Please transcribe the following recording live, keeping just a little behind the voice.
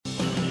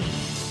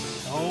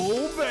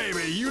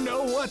baby, you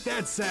know what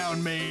that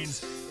sound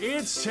means.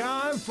 It's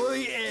time for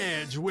The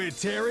Edge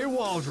with Terry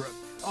Waldrop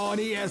on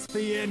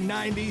ESPN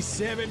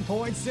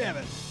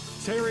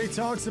 97.7. Terry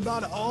talks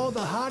about all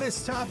the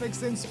hottest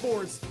topics in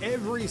sports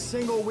every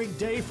single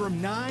weekday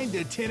from 9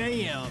 to 10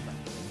 a.m.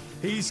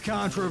 He's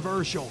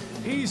controversial,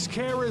 he's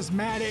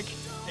charismatic,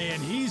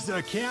 and he's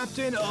the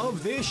captain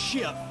of this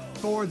ship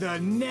for the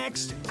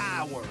next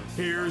hour.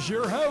 Here's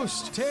your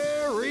host,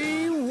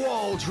 Terry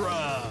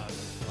Waldrop.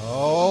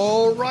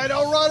 All right.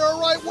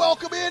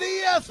 Welcome in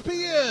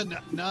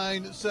ESPN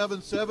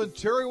 977.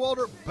 Terry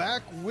Waldrop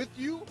back with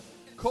you.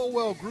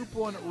 Colwell Group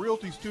 1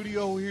 Realty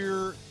Studio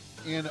here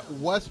in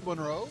West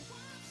Monroe.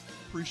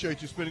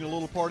 Appreciate you spending a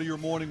little part of your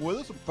morning with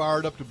us. I'm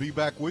fired up to be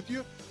back with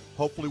you.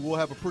 Hopefully we'll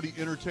have a pretty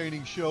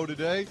entertaining show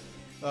today.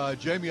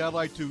 Jamie, I'd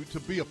like to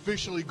be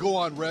officially go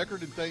on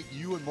record and thank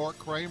you and Mark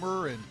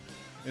Kramer and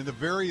the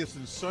various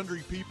and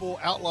sundry people,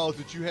 outlaws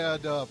that you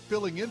had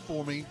filling in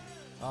for me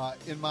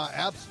in my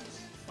absence.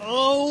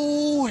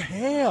 Oh,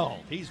 hell.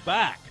 He's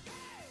back.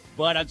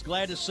 But I'm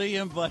glad to see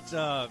him. But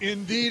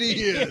indeed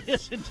he is.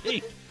 Yes,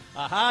 indeed.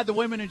 Hi, the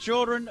women and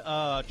children.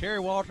 Terry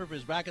Waldrop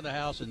is back in the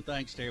house, and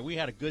thanks, Terry. We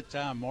had a good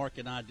time, Mark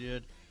and I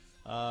did.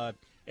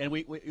 And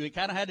we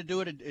kind of had to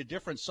do it at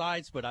different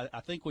sites, but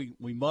I think we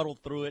muddled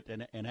through it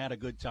and had a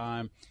good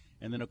time.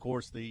 And then, of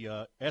course,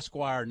 the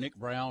Esquire Nick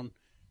Brown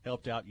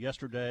helped out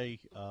yesterday,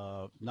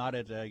 not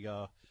at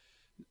a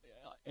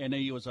and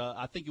he was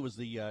I think it was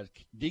the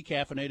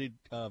decaffeinated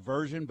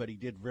version, but he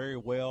did very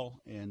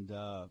well. And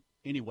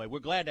anyway, we're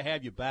glad to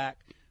have you back.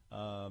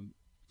 I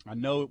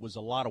know it was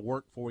a lot of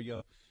work for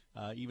you,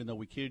 even though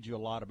we kidded you a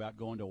lot about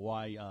going to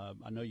Hawaii.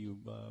 I know you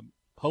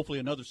hopefully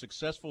another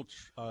successful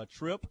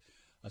trip,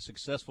 a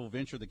successful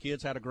venture. The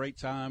kids had a great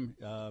time.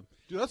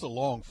 Dude, that's a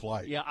long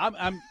flight. Yeah,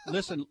 I'm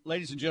listen,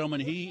 ladies and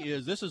gentlemen,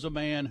 this is a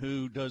man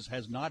who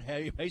has not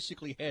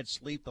basically had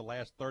sleep the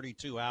last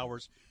 32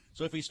 hours.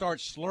 So if he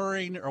starts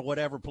slurring or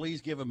whatever,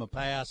 please give him a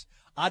pass.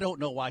 I don't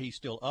know why he's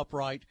still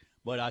upright,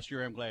 but I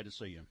sure am glad to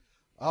see him.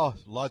 Oh,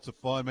 lots of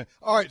fun, man.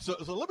 All right, so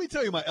let me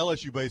tell you my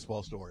LSU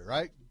baseball story,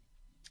 right?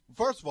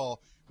 First of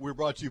all, we're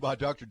brought to you by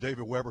Dr.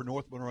 David Weber,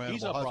 North Monroe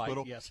Animal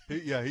Hospital. Yes.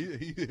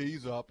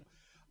 He's up.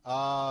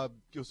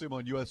 You'll see him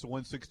on US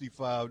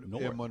 165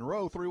 in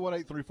Monroe,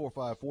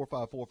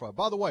 318-345-4545.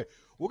 By the way,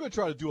 we're going to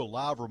try to do a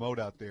live remote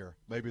out there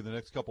maybe in the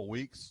next couple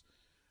weeks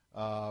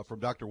from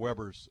Dr.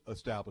 Weber's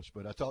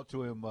establishment. I talked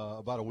to him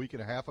about a week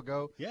and a half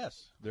ago.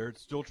 Yes. They're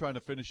still trying to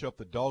finish up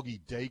the doggy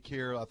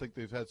daycare. I think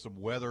they've had some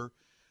weather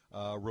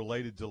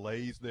related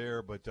delays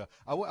there. But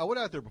I went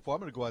out there before. I'm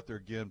going to go out there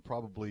again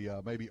probably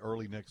maybe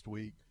early next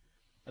week.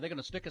 Are they going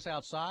to stick us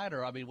outside,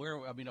 or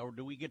or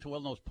do we get to one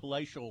of those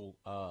palatial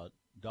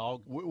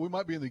dog? We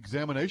might be in the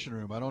examination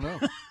room. I don't know.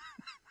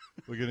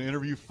 We're going to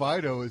interview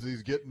Fido as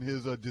he's getting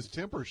his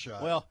distemper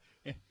shot. Well,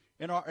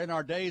 in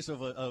our days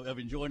of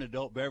enjoying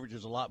adult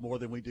beverages a lot more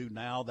than we do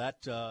now,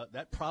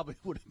 that probably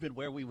would have been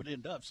where we would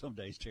end up some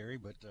days, Terry.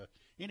 But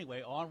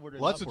anyway, onward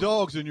and lots upward. of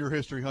dogs in your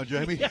history, huh,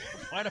 Jamie? Yeah,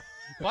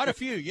 quite a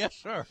few, yes,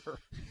 sir.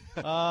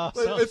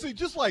 See,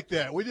 just like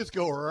that, we just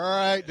go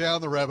right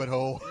down the rabbit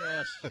hole.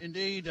 Yes,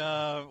 indeed.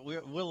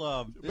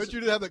 We'll. Bet you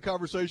didn't have that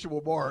conversation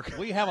with Mark.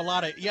 We have a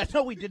lot of. Yeah,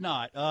 no, we did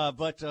not.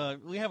 But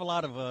we have a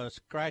lot of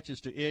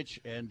scratches to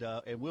itch, and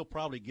we'll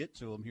probably get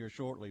to them here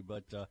shortly.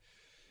 But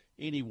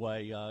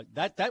anyway,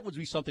 that would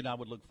be something I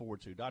would look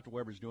forward to. Dr.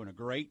 Weber's doing a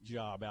great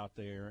job out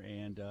there,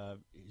 and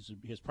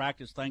his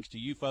practice, thanks to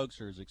you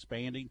folks, is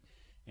expanding.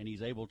 And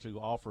he's able to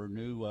offer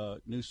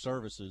new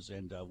services,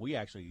 and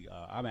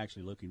I'm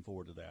actually looking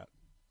forward to that.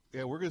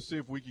 Yeah, we're going to see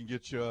if we can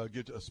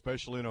get a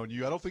special in on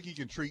you. I don't think he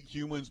can treat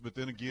humans, but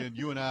then again,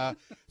 you and I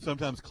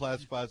sometimes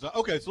classify as –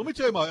 okay, so let me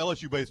tell you my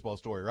LSU baseball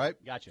story, right?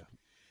 Gotcha.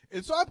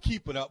 And so I'm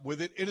keeping up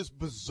with it, and it's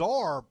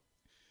bizarre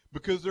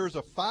because there's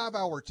a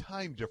 5-hour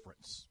time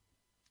difference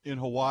in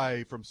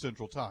Hawaii from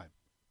Central Time.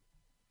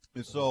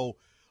 And so,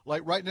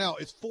 like right now,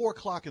 it's 4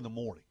 o'clock in the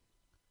morning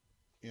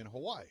in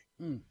Hawaii.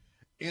 Mm.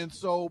 And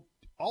so –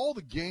 all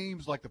the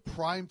games, like the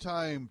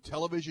primetime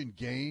television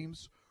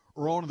games,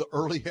 are on in the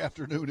early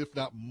afternoon, if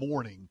not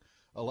morning,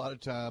 a lot of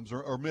times,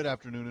 or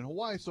mid-afternoon in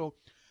Hawaii. So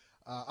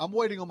I'm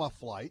waiting on my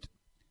flight,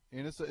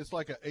 and it's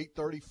like an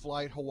 8:30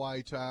 flight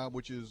Hawaii time,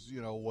 which is,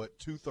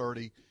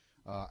 2:30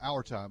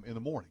 our time in the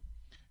morning.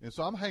 And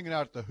so I'm hanging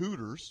out at the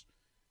Hooters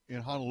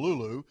in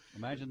Honolulu.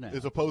 Imagine that.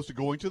 As opposed to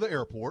going to the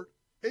airport,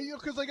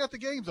 because they got the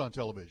games on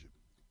television.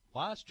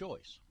 Wise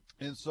choice.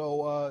 And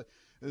so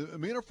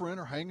me and a friend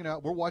are hanging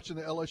out. We're watching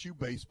the LSU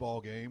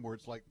baseball game where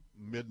it's like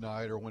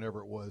midnight or whenever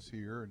it was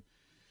here, and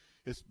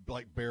it's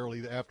like barely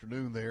the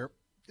afternoon there.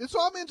 And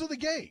so I'm into the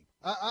game.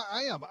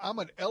 I am. I'm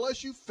an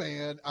LSU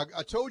fan.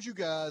 I told you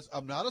guys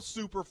I'm not a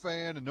super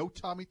fan and no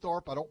Tommy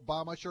Tharp. I don't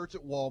buy my shirts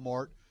at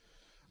Walmart.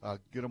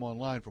 Get them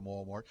online from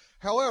Walmart.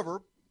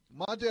 However,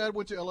 my dad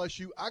went to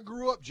LSU. I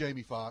grew up,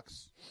 Jamie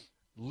Foxx,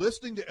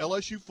 listening to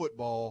LSU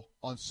football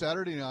on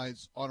Saturday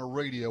nights on a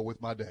radio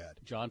with my dad.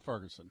 John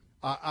Ferguson.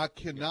 I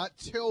cannot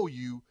tell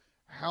you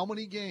how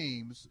many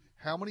games,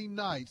 how many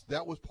nights.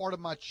 That was part of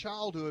my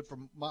childhood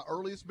from my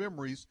earliest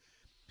memories.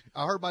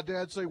 I heard my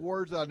dad say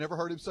words that I never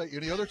heard him say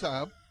any other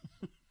time.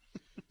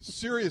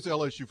 Serious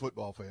LSU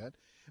football fan.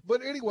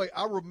 But anyway,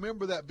 I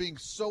remember that being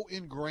so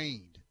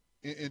ingrained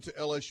into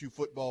LSU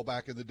football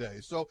back in the day.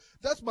 So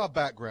that's my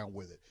background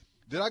with it.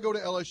 Did I go to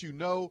LSU?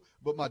 No,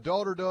 but my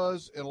daughter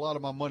does, and a lot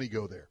of my money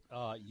go there.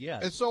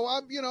 Yes. And so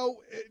I'm,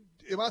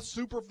 am I a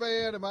super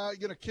fan? Am I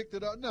going to kick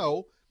it up?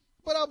 No,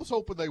 but I was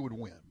hoping they would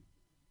win.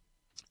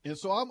 And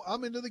so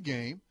I'm into the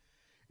game,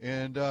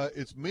 and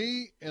it's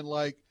me and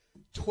like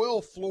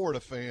 12 Florida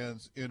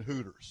fans in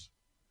Hooters.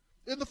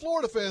 And the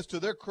Florida fans, to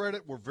their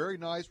credit, were very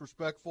nice,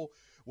 respectful.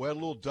 We had a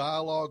little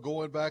dialogue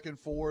going back and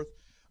forth.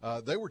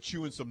 They were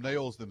chewing some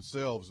nails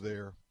themselves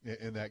there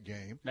in that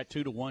game. That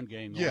 2-1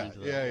 game. Yeah.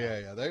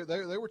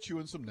 They were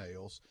chewing some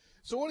nails.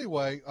 So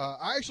anyway,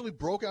 I actually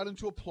broke out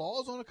into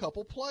applause on a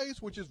couple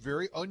plays, which is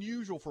very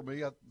unusual for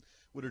me. I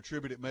would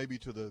attribute it maybe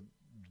to the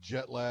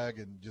jet lag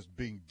and just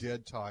being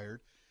dead tired.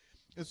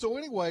 And so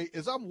anyway,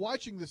 as I'm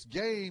watching this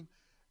game,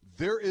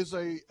 there is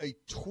a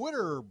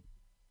Twitter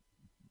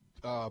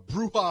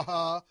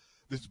brouhaha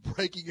that's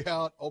breaking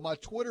out on my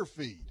Twitter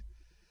feed.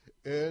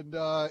 And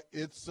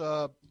it's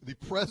the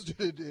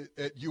president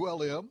at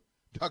ULM,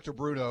 Dr.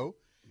 Bruno,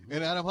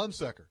 and Adam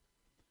Hunsaker.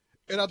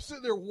 And I'm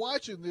sitting there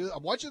watching this.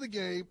 I'm watching the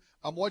game.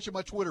 I'm watching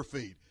my Twitter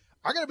feed.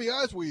 I got to be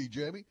honest with you,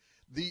 Jamie.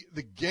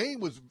 The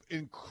game was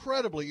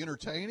incredibly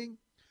entertaining.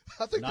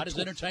 I think Not as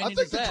entertaining I think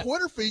as that. the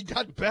Twitter feed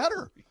got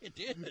better. It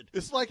did.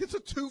 It's like it's a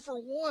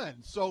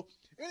 2-for-1. So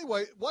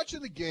anyway,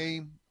 watching the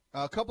game,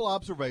 a couple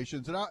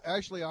observations. And I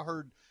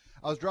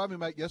was driving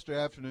back yesterday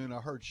afternoon.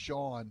 I heard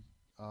Sean.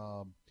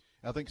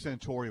 I think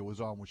Santoria was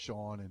on with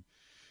Sean, and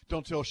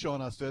don't tell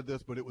Sean I said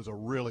this, but it was a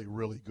really,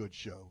 really good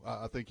show.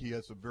 I think he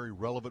had some very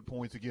relevant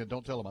points. Again,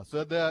 don't tell him I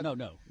said that.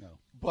 No.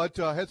 But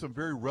had some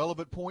very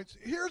relevant points.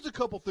 Here's a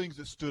couple things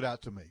that stood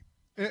out to me,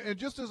 and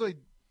just as a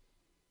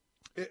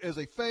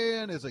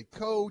fan, as a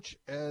coach,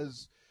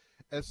 as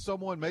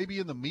someone maybe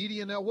in the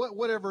media now,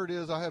 whatever it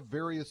is, I have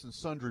various and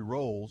sundry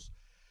roles.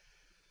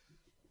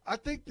 I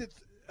think that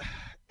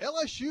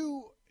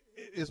LSU,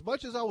 as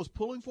much as I was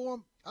pulling for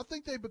them, I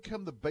think they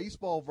become the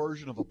baseball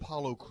version of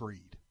Apollo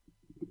Creed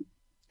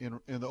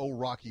in the old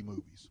Rocky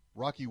movies,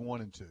 Rocky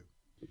 1 and 2.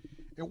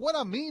 And what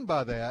I mean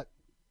by that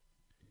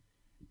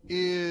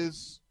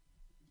is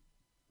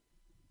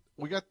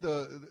we got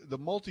the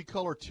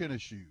multicolored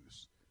tennis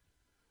shoes,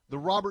 the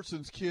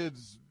Robertson's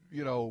kids,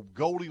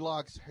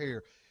 Goldilocks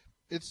hair.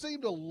 It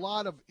seemed a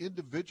lot of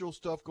individual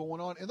stuff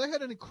going on, and they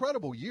had an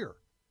incredible year.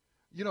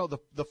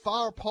 The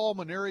Fire Paul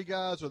Maneri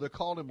guys, or they're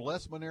calling him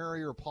Les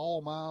Maneri or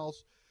Paul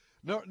Miles.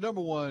 Number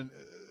one,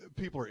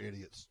 people are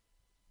idiots.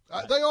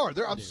 They are.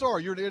 I'm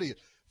sorry, you're an idiot.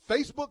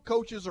 Facebook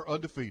coaches are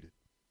undefeated.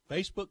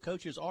 Facebook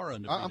coaches are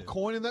undefeated. I'm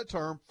coining that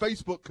term,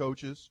 Facebook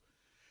coaches.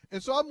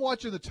 And so I'm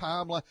watching the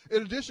timeline.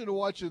 In addition to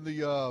watching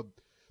the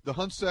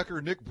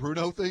Hunsaker, Nick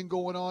Bruno thing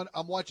going on,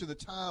 I'm watching the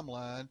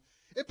timeline.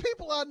 And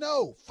people I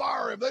know,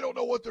 fire him. They don't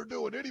know what they're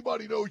doing.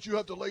 Anybody knows you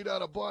have to lay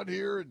down a bunt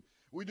here, and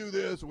we do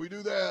this and we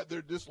do that.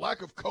 There's this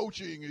lack of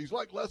coaching. He's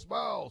like Les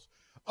Miles.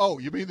 Oh,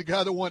 you mean the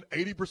guy that won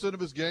 80% of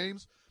his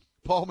games?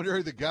 Paul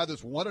Maneri, the guy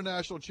that's won a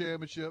national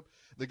championship,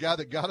 the guy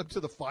that got him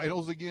to the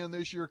finals again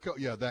this year.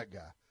 Yeah, that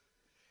guy.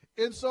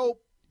 And so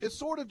it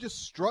sort of just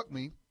struck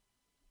me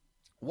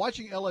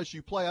watching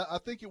LSU play. I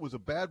think it was a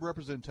bad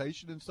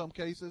representation in some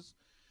cases.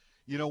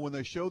 When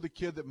they showed the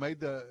kid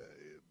that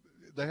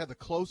they had the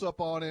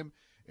close-up on him,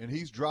 and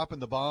he's dropping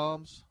the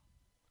bombs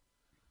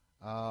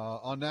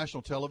on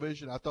national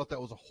television. I thought that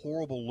was a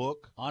horrible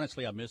look.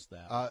 Honestly, I missed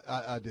that.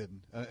 I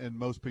didn't, and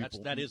most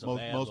people that is a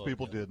bad most look,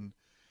 people yeah. didn't.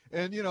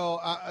 And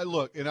I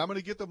look, and I'm going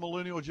to get the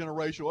millennial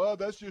generation. Oh,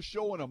 that's just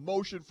showing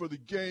emotion for the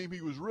game.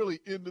 He was really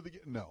into the game.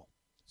 No,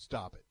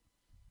 stop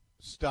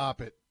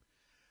it.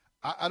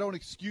 I don't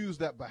excuse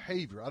that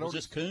behavior. Was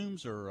this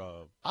Coombs or?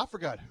 I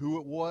forgot who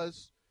it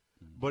was,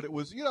 but it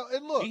was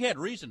And look, he had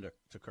reason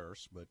to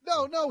curse, but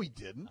no, he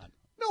didn't.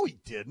 No, he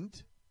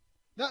didn't.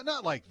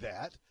 Not like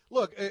that.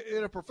 Look,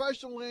 in a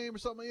professional game or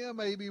something, yeah,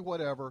 maybe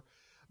whatever,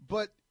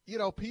 but.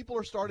 People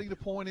are starting to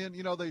point in.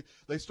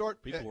 They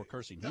start. People were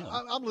cursing him.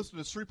 I'm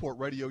listening to Shreveport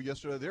radio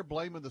yesterday. They're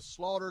blaming the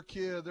Slaughter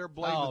kid. They're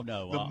blaming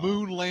the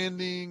moon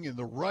landing and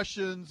the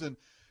Russians. And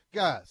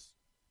guys,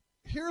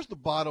 here's the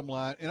bottom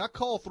line. And I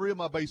call 3 of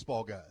my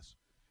baseball guys,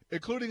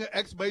 including an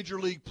ex-major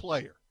league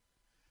player.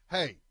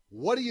 Hey,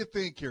 what do you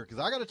think here?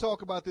 Because I got to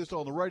talk about this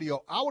on the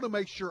radio. I want to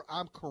make sure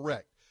I'm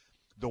correct.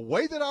 The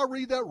way that I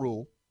read that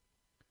rule,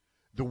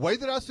 the way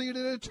that I see it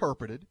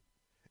interpreted,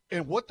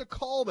 and what the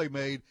call they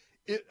made.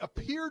 It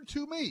appeared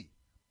to me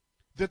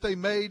that they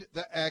made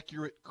the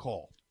accurate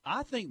call.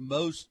 I think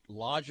most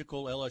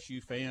logical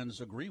LSU fans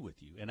agree with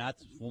you. And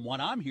from what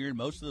I'm hearing,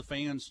 most of the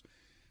fans,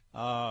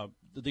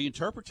 the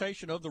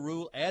interpretation of the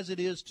rule as it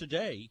is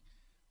today,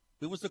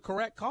 it was the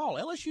correct call.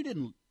 LSU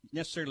didn't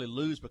necessarily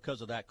lose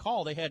because of that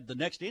call. They had the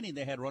next inning,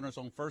 they had runners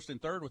on first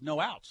and third with no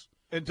outs.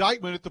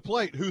 Indictment at the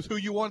plate. Who's who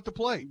you want at the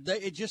plate?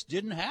 It just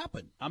didn't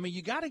happen. I mean,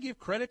 you got to give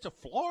credit to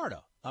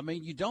Florida. I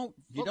mean, you don't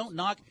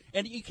knock,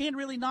 and you can't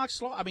really knock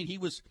Slaughter. I mean, he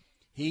was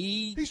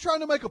He's trying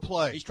to make a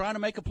play. He's trying to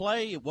make a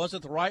play. It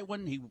wasn't the right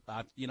one.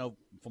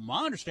 From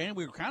my understanding,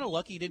 we were kind of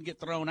lucky he didn't get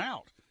thrown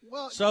out.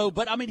 Well,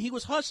 but I mean, he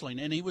was hustling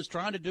and he was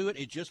trying to do it.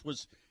 He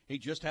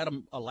just had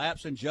a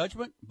lapse in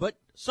judgment. But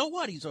so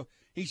what?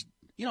 He's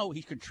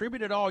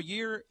contributed all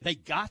year. They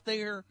got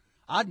there.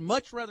 I'd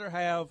much rather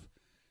have,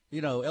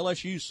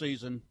 LSU's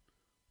season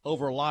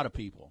over a lot of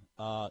people.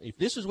 If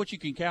this is what you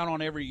can count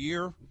on every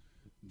year,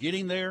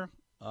 getting there,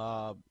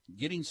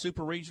 getting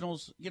super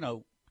regionals,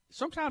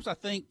 sometimes I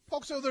think –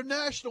 folks, they're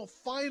national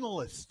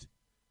finalists.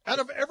 Out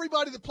of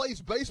everybody that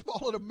plays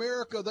baseball in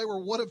America, they were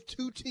one of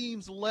 2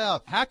 teams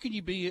left. How can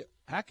you be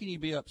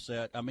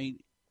upset? I mean,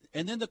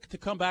 and then to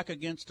come back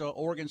against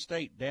Oregon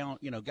State down,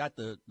 got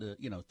the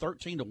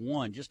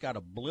 13-1, just got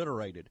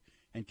obliterated,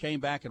 and came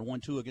back and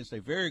won 2 against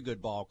a very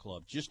good ball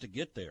club just to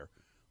get there.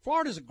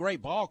 Florida's a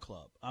great ball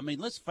club. I mean,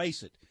 let's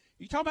face it.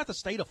 You talk about the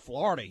state of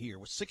Florida here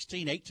with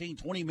 16, 18,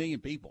 20 million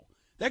people.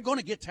 They're going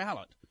to get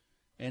talent,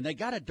 and they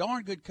got a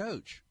darn good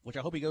coach, which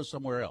I hope he goes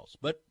somewhere else.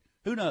 But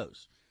who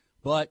knows?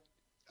 But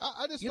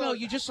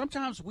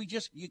sometimes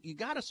you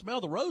got to smell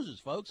the roses,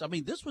 folks. I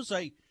mean, this was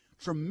a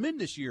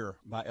tremendous year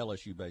by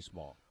LSU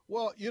baseball.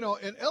 Well,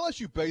 and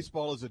LSU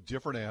baseball is a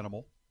different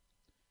animal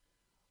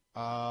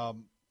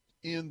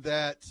in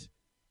that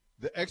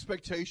the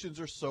expectations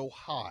are so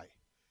high.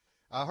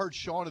 I heard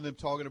Sean and them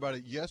talking about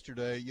it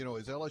yesterday.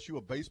 Is LSU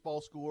a baseball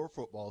school or a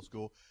football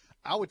school?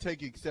 I would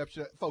take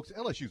exception. Folks,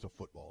 LSU's a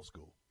football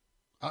school.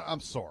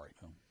 I'm sorry.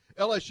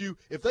 LSU,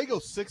 if they go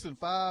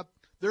 6-5,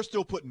 they're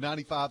still putting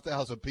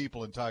 95,000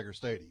 people in Tiger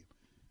Stadium.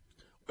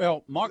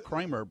 Well, Mark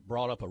Kramer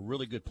brought up a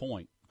really good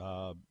point.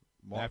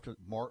 Mark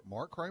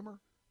Kramer?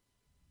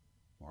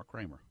 Mark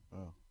Kramer.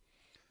 Oh.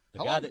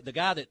 The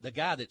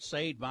guy that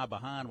saved my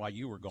behind while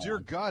you were gone. Dear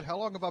God, how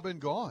long have I been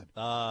gone?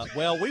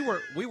 Well,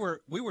 we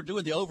were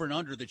doing the over and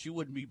under that you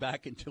wouldn't be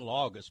back until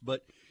August.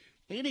 But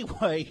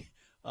anyway,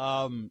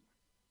 the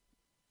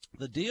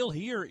deal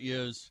here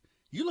is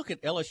you look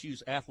at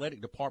LSU's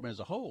athletic department as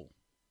a whole,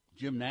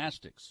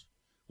 gymnastics,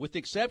 with the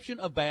exception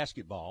of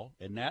basketball,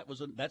 and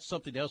that's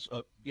something else.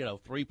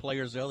 3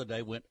 players the other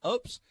day went,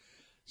 oops.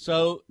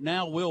 So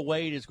now Will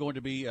Wade is going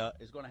to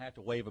have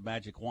to wave a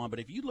magic wand. But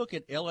if you look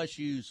at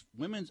LSU's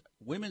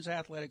women's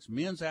athletics,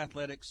 men's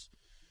athletics,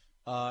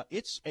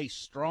 it's a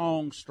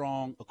strong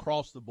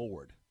across the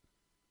board.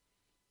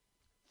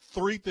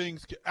 2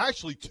 things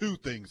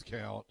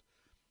count.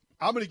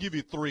 I'm going to give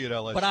you 3 at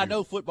LSU. But I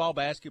know football,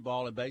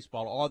 basketball, and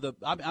baseball are the.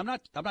 I'm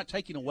not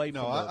taking away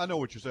from. No, I know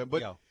what you're saying,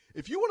 but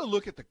if you want to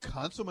look at the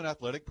consummate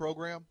athletic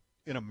program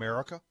in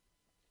America,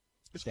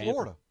 it's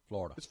Stanford,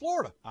 Florida. It's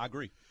Florida. I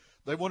agree.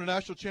 They won the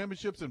national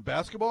championships in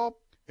basketball,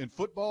 in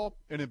football,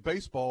 and in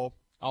baseball.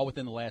 All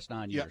within the last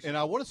 9 years. Yeah, and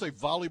I want to say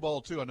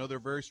volleyball, too. I know they're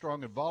very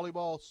strong in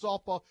volleyball,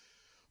 softball.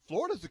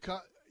 Florida's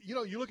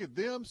you look at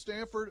them,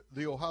 Stanford,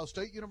 the Ohio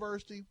State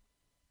University,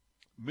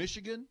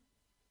 Michigan.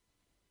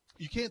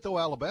 You can't throw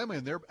Alabama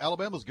in there.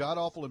 Alabama's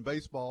god-awful in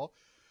baseball.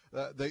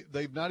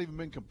 They've not even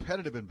been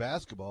competitive in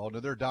basketball. Now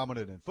they're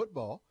dominant in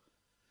football.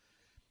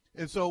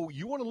 And so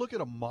you want to look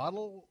at a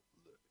model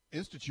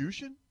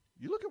institution?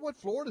 You look at what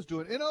Florida's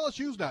doing, and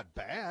LSU's not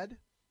bad,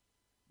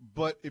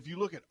 but if you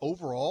look at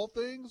overall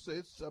things,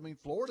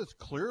 Florida's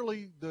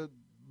clearly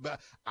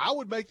I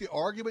would make the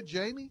argument,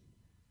 Jamie,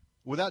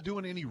 without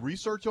doing any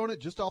research on it,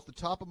 just off the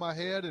top of my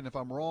head, and if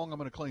I'm wrong, I'm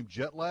going to claim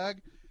jet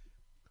lag.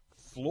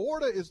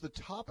 Florida is the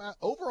top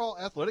overall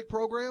athletic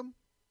program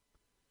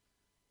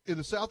in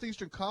the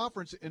Southeastern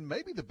Conference and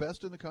maybe the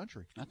best in the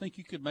country. I think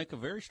you could make a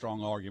very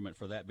strong argument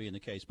for that being the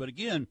case. But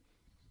again,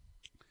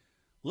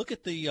 look at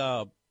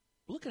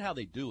how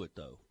they do it,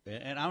 though.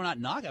 And I'm not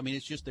knocking. I mean,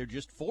 they're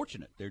just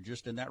fortunate. They're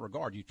just in that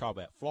regard. You talk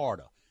about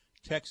Florida,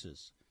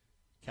 Texas,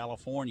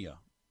 California,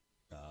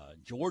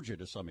 Georgia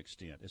to some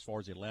extent, as far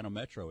as the Atlanta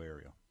metro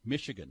area,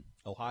 Michigan,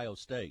 Ohio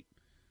State.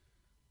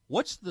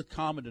 What's the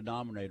common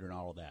denominator in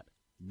all of that?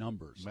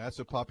 Numbers.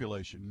 Massive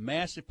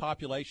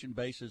population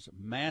bases,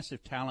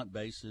 massive talent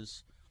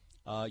bases.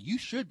 You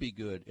should be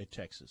good at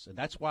Texas. And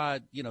that's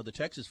why, the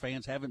Texas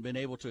fans haven't been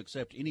able to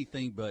accept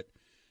anything but,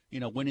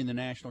 winning the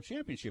national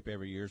championship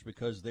every year is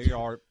because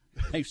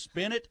they've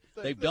spent it.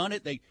 They've done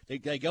it. They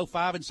go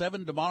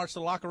 5-7, demolish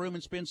the locker room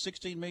and spend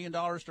 $16 million to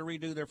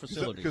redo their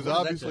facility. Because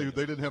obviously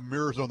they didn't have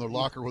mirrors on their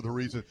locker with a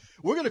reason.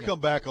 We're going to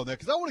come back on that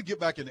because I want to get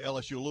back into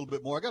LSU a little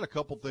bit more. I got a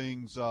couple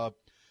things.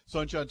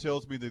 Sunshine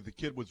tells me that the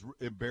kid was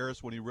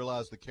embarrassed when he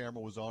realized the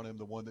camera was on him,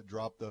 the one that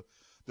dropped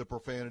the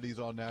profanities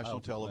on national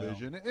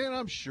television. Well. And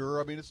I'm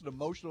sure, it's an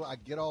emotional, I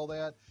get all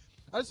that.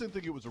 I just didn't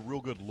think it was a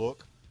real good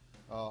look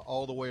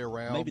all the way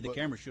around. Maybe the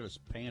camera should have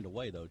panned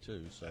away, though,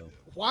 too. So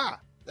why?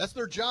 That's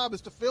their job,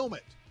 is to film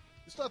it.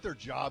 It's not their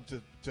job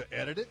to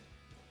edit it.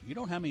 You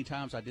know how many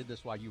times I did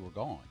this while you were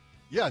gone?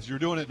 Yes, you're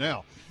doing it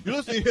now. You're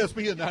listening to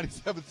ESPN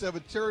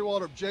 97.7. Terry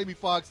Waldrop, Jamie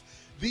Foxx.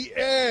 The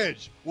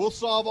Edge will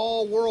solve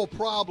all world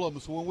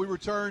problems. When we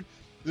return,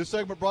 this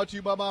segment brought to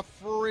you by my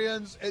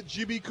friends at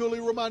GB Cooley,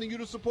 reminding you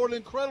to support an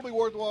incredibly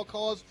worthwhile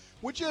cause,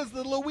 which is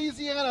the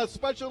Louisiana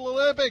Special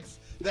Olympics.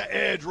 The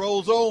Edge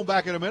rolls on.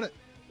 Back in a minute.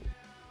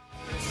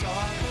 It's all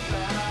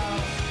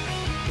about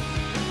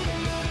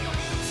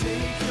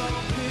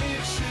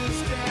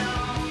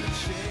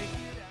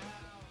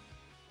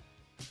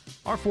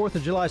Our 4th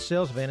of July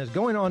sales event is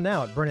going on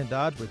now at Brennan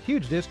Dodge with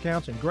huge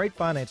discounts and great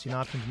financing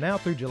options now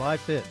through July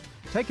 5th.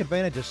 Take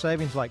advantage of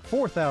savings like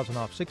 $4,000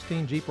 off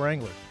 16 Jeep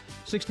Wranglers,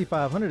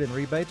 $6,500 in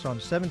rebates on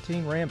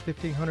 17 Ram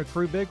 1500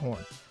 Crew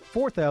Bighorn,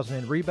 $4,000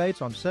 in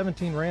rebates on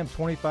 17 Ram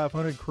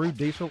 2500 Crew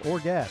Diesel or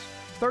Gas,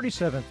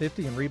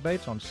 $3,750 in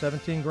rebates on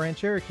 17 Grand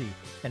Cherokee,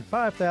 and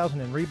 $5,000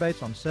 in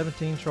rebates on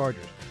 17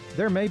 Chargers.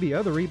 There may be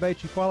other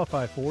rebates you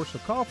qualify for, so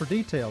call for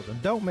details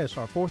and don't miss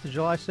our 4th of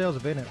July sales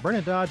event at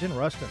Brennan Dodge in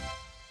Ruston.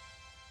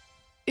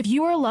 If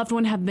you or a loved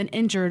one have been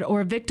injured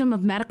or a victim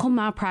of medical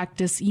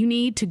malpractice, you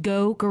need to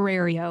go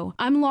Guerrero.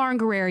 I'm Lauren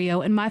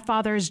Guerrero, and my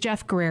father is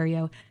Jeff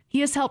Guerrero.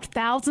 He has helped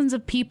thousands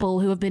of people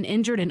who have been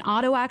injured in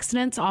auto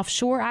accidents,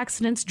 offshore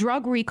accidents,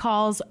 drug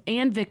recalls,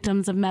 and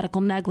victims of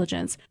medical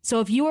negligence.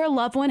 So if you or a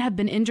loved one have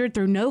been injured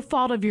through no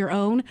fault of your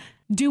own,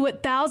 do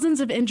what thousands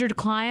of injured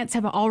clients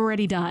have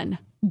already done.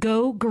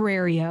 Go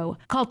Guerrero.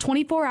 Call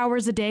 24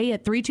 hours a day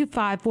at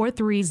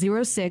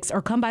 325-4306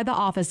 or come by the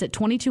office at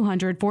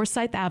 2200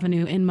 Forsyth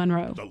Avenue in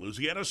Monroe. The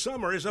Louisiana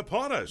summer is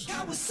upon us.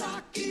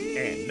 Kawasaki.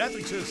 And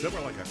nothing says summer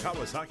like a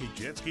Kawasaki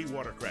jet ski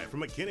watercraft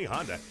from McKinney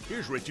Honda.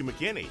 Here's Richie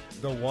McKinney.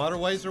 The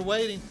waterways are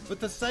waiting, but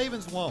the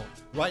savings won't.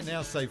 Right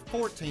now, save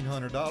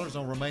 $1,400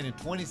 on remaining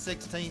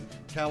 2016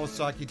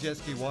 Kawasaki jet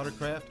ski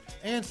watercraft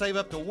and save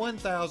up to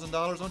 $1,000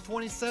 on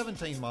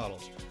 2017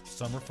 models.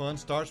 Summer fun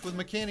starts with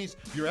McKinney's,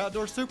 your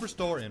outdoor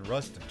superstore in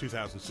Ruston.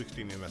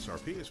 2016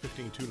 MSRP is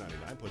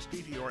 $15,299 plus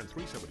DTR and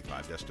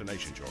 $375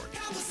 destination charge.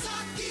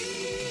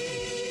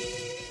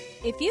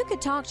 If you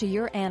could talk to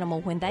your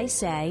animal when they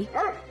say,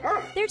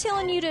 they're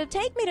telling you to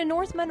take me to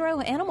North Monroe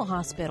Animal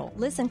Hospital,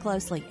 listen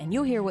closely and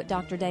you'll hear what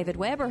Dr. David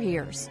Weber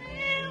hears.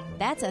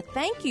 That's a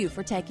thank you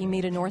for taking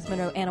me to North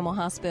Monroe Animal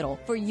Hospital.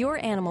 For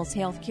your animal's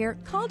health care,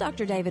 call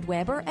Dr. David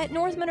Weber at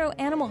North Monroe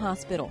Animal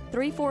Hospital,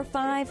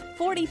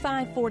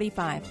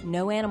 345-4545.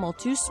 No animal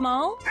too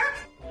small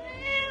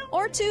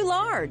or too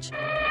large.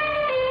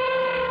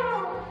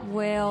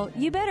 Well,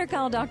 you better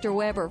call Dr.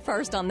 Weber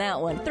first on that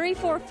one,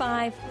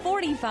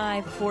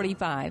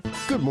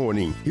 345-4545. Good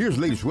morning. Here's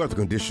latest weather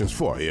conditions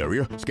for our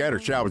area.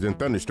 Scattered showers and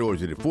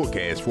thunderstorms in the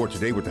forecast for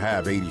today with a high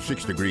of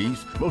 86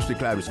 degrees. Mostly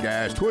cloudy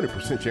skies,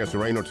 20% chance of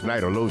rain on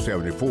tonight on low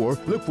 74.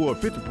 Look for a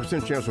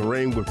 50% chance of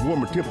rain with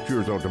warmer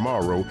temperatures on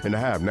tomorrow and a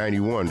high of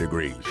 91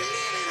 degrees.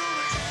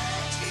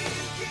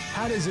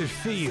 How does it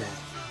feel?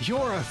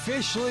 You're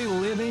officially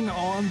living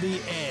on the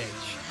edge.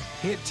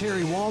 Hit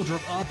Terry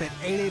Waldrop up at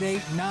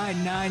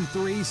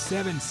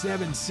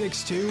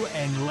 888-993-7762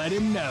 and let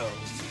him know.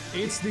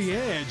 It's The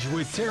Edge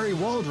with Terry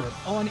Waldrop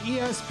on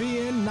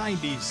ESPN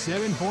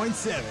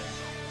 97.7.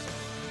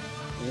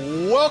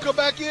 Welcome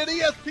back in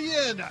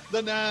ESPN,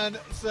 the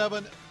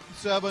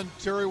 977.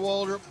 Terry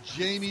Waldrop,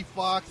 Jamie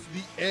Foxx,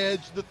 The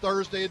Edge, the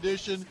Thursday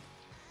edition.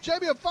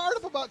 Jamie, I'm fired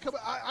up about coming.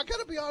 I got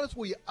to be honest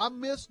with you. I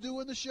miss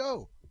doing the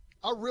show.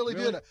 I really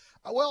did.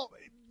 Well,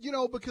 you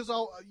know, because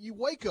you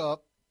wake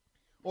up,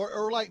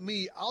 or like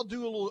me, I'll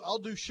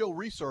do show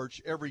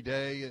research every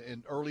day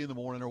and early in the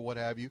morning or what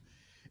have you,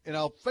 and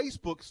I'll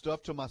Facebook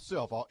stuff to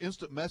myself. I'll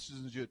instant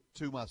message it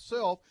to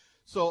myself,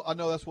 so I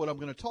know that's what I'm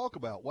going to talk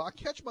about. Well, I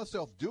catch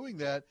myself doing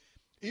that,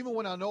 even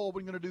when I know I'm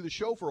going to do the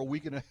show for a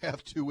week and a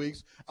half, 2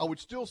 weeks. I would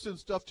still send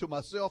stuff to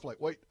myself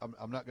like, wait,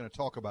 I'm not going to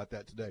talk about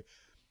that today.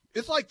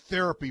 It's like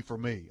therapy for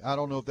me. I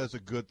don't know if that's a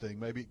good thing.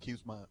 Maybe it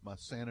keeps my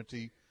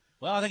sanity.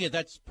 Well, I think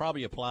that's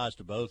probably applies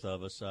to both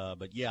of us.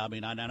 But yeah, I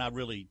mean, I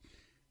really.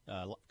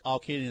 All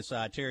kidding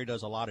aside, Terry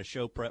does a lot of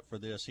show prep for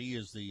this. He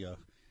is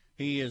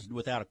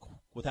without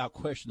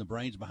question the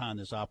brains behind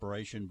this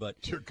operation.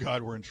 But dear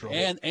God, we're in trouble.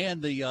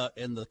 And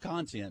the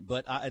content.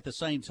 But at the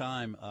same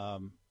time,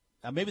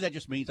 maybe that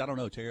just means, I don't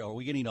know, Terry, are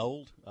we getting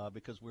old?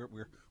 Because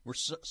we're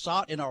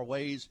sot in our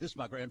ways, as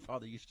my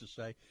grandfather used to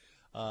say.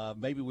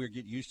 Maybe we're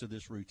getting used to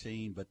this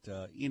routine. But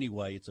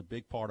anyway, it's a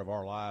big part of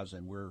our lives,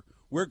 and we're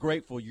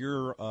grateful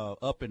you're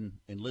up and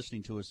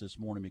listening to us this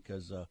morning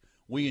because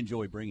we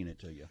enjoy bringing it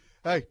to you.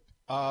 Hey,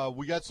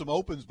 we got some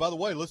opens. By the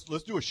way, let's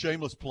do a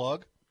shameless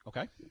plug.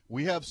 Okay.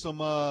 We have some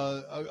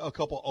a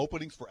couple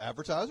openings for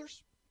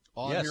advertisers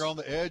here on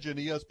the Edge and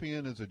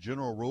ESPN as a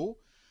general rule.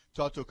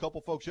 Talked to a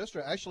couple folks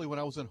yesterday, actually, when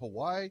I was in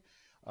Hawaii.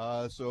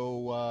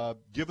 So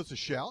give us a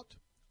shout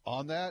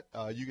on that.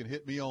 You can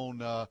hit me on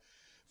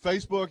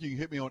Facebook. You can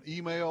hit me on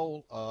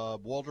email,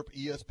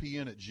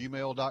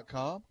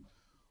 waldropespn@gmail.com.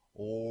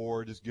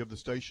 Or just give the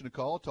station a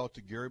call, talk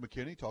to Gary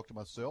McKinney, talk to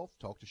myself,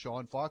 talk to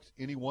Sean Fox,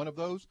 any one of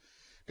those.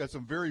 Got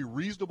some very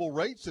reasonable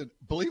rates, and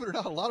believe it or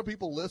not, a lot of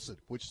people listen,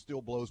 which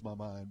still blows my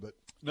mind. But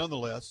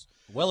nonetheless.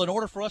 Well, in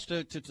order for us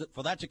for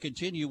that to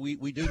continue,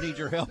 we do need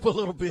your help a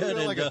little bit.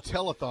 We're like a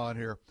telethon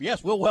here.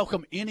 Yes, we'll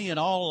welcome any and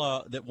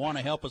all that want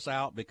to help us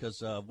out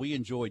because we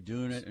enjoy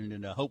doing it,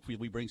 and hopefully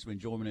we bring some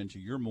enjoyment into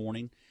your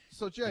morning.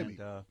 So, Jamie.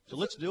 So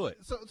let's do it.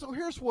 So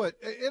here's what,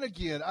 and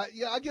again,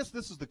 I guess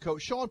this is the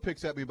coach. Sean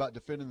picks at me about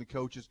defending the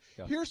coaches.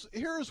 Yeah.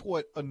 Here's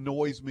what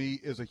annoys me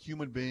as a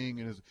human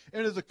being and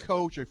as a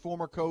coach, a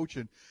former coach,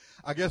 and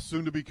I guess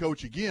soon to be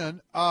coach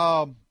again.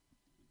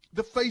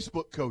 The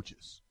Facebook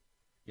coaches.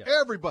 Yeah.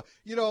 Everybody,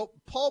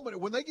 Paul,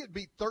 when they get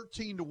beat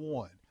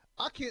 13-1,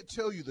 I can't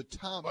tell you the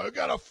time. I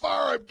got to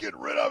fire him, get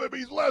rid of him.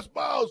 He's Les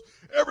Miles.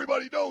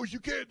 Everybody knows you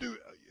can't do it.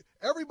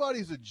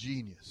 Everybody's a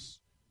genius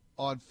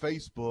on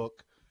Facebook.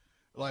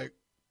 Like,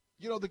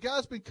 the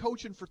guy's been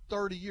coaching for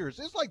 30 years.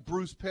 It's like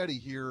Bruce Petty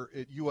here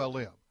at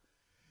ULM.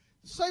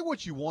 Say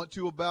what you want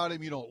to about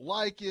him. You don't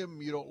like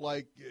him. You don't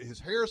like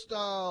his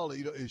hairstyle,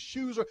 his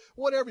shoes, or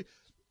whatever.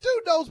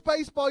 Dude knows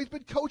baseball. He's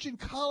been coaching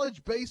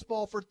college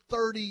baseball for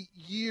 30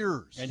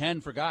 years. And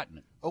hadn't forgotten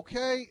it.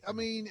 Okay? I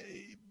mean,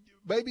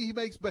 maybe he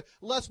makes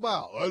Les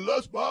Miles.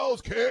 Les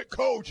Miles can't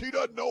coach. He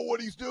doesn't know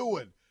what he's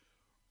doing.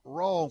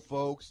 Wrong,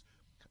 folks.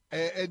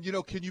 And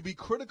can you be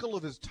critical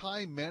of his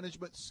time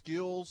management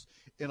skills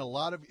in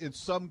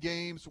some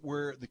games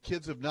where the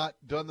kids have not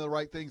done the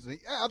right things? Yeah,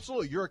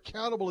 absolutely. You're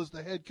accountable as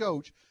the head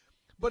coach.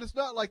 But it's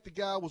not like the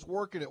guy was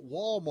working at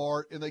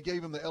Walmart and they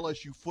gave him the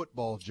LSU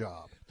football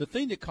job. The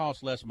thing that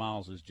cost Les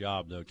Miles his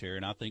job, though, Terry,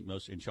 and I think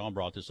and Sean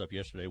brought this up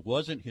yesterday,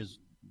 wasn't his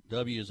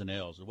W's and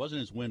L's. It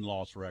wasn't his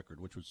win-loss record,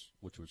 which was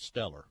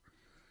stellar.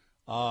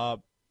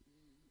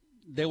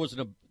 There was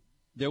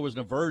an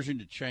aversion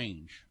to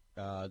change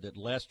that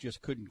Les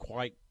just couldn't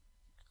quite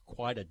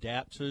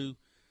adapt to.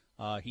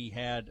 He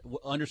had,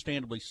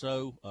 understandably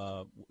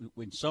so,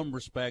 in some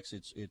respects,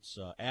 it's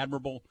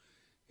admirable.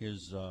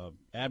 His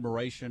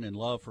admiration and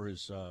love for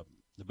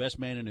the best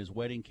man in his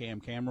wedding, Cam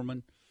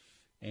Camerman,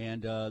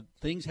 and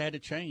things had to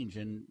change,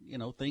 and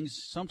things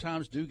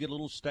sometimes do get a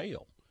little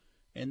stale,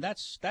 and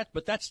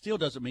but that still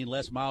doesn't mean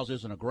Les Miles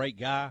isn't a great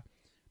guy,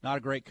 not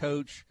a great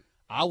coach.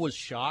 I was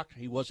shocked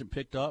he wasn't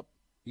picked up,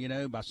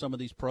 by some of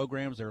these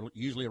programs. There are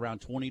usually around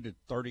 20 to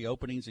 30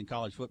 openings in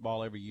college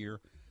football every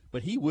year.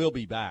 But he will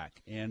be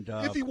back, and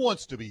if he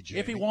wants to be, Jamie.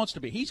 If he wants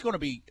to be, he's going to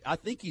be. I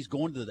think he's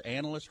going to the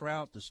analyst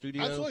route, the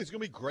studio. Absolutely, he's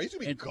going to be great. He's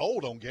going to be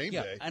gold on game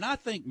day. And I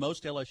think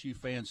most LSU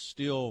fans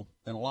still,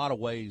 in a lot of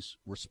ways,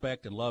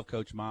 respect and love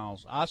Coach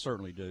Miles. I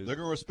certainly do. They're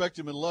going to respect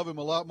him and love him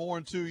a lot more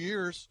in 2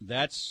 years.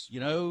 That's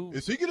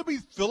Is he going to be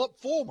Philip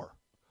Fulmer?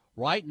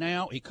 Right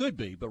now, he could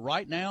be, but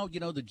right now,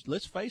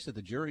 let's face it,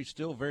 the jury's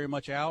still very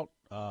much out.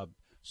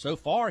 So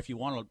far, if you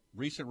want a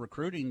recent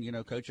recruiting,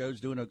 Coach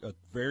O's doing a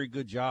very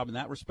good job in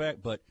that respect.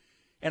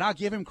 And I'll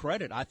give him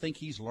credit. I think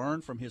he's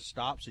learned from his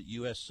stops at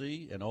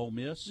USC and Ole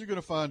Miss. You're going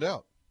to find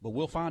out. But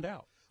we'll find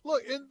out.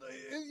 Look, and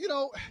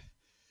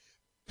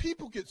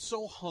people get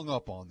so hung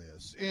up on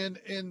this.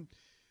 And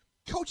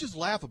coaches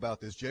laugh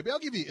about this, JB. I'll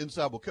give you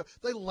inside.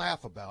 They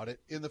laugh about it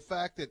in the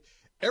fact that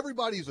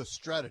everybody's a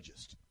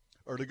strategist.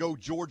 Or to go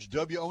George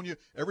W. on you,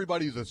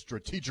 everybody's a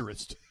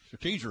strategist.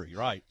 Strategery,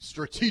 right.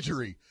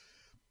 Strategery.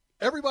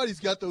 Everybody's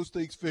got those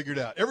things figured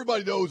out.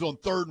 Everybody knows on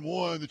 3rd and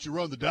 1 that you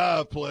run the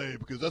dive play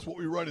because that's what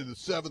we run in the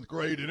 7th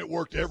grade, and it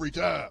worked every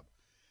time.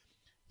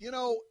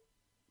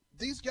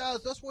 These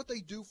guys, that's what they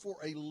do for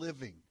a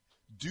living.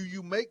 Do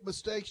you make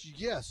mistakes?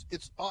 Yes.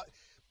 It's,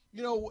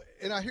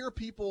 and I hear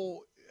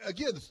people,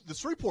 again, the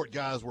Shreveport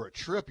guys were a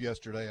trip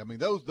yesterday. I mean,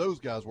 those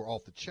guys were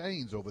off the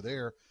chains over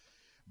there,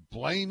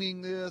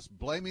 blaming this,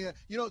 blaming that.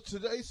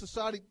 Today's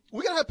society,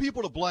 we got to have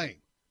people to blame.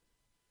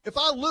 If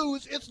I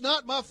lose, it's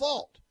not my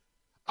fault.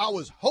 I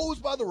was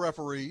hosed by the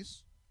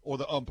referees or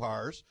the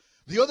umpires.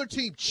 The other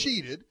team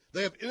cheated.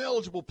 They have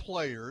ineligible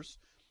players.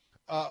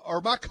 Or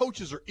my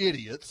coaches are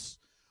idiots.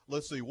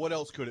 Let's see, what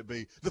else could it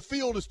be? The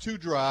field is too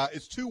dry.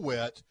 It's too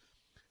wet.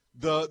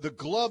 The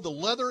glove, the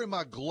leather in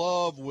my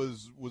glove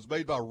was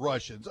made by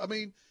Russians. I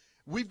mean,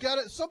 we've got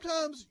it.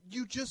 Sometimes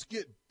you just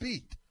get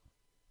beat.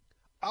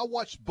 I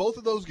watched both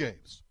of those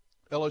games,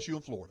 LSU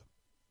and Florida.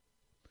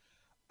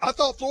 I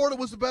thought Florida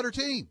was the better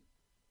team.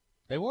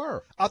 They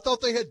were. I thought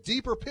they had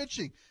deeper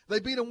pitching. They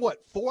beat them,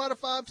 4 out of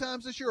 5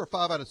 times this year or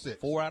 5 out of 6?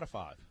 4 out of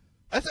 5.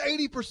 That's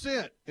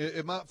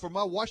 80% for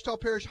my Ouachita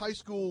Parish High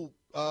School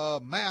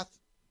math,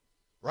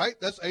 right?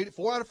 That's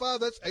 4 out of 5.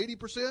 That's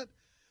 80%.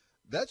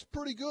 That's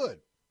pretty good.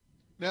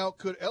 Now,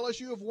 could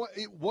LSU have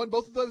won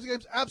both of those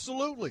games?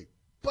 Absolutely.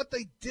 But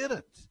they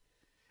didn't.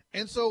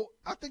 And so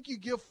I think you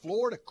give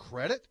Florida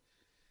credit.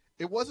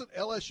 It wasn't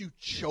LSU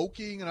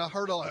choking, and I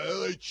heard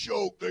they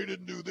choked. They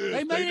didn't do this.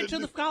 They made it to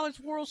the College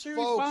World Series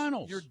Folks,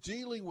 finals. You're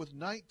dealing with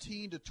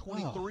 19 to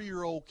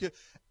 23-year-old kids,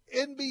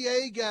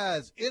 NBA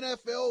guys,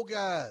 NFL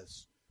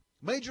guys,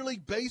 Major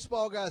League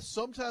Baseball guys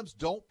sometimes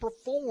don't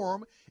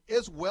perform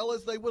as well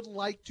as they would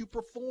like to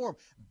perform.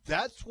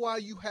 That's why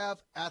you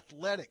have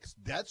athletics.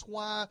 That's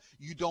why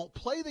you don't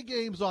play the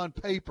games on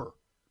paper,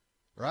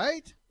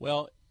 right?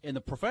 Well, and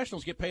the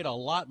professionals get paid a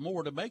lot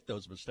more to make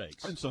those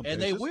mistakes. In some cases.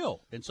 And they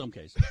will in some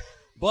cases.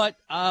 But,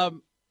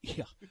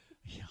 yeah,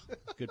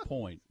 good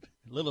point.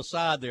 A little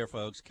aside there,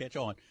 folks. Catch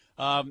on.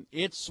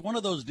 It's one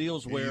of those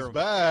deals where – He's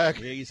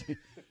back.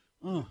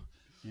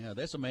 Yeah,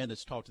 that's a man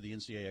that's talked to the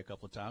NCAA a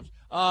couple of times.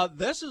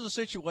 This is a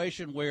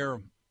situation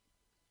where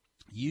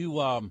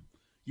you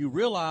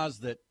realize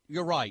that –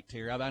 you're right,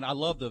 Terry. I mean, I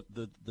love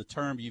the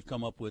term you've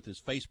come up with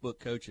is Facebook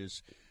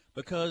coaches.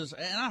 Because,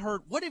 and I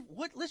heard,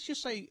 let's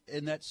just say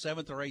in that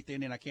 7th or 8th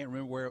inning, I can't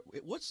remember where,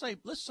 let's say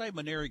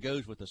Maneri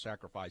goes with the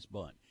sacrifice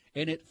bunt,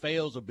 and it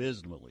fails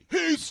abysmally.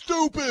 He's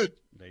stupid.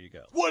 There you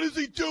go. What is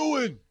he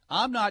doing?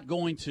 I'm not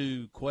going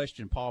to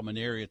question Paul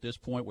Mainieri at this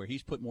point where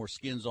he's put more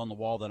skins on the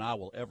wall than I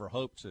will ever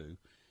hope to,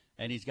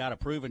 and he's got a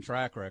proven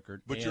track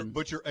record. But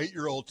your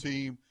 8-year-old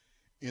team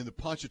in the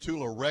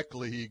Ponchatoula Rec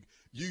League,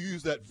 you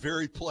used that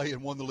very play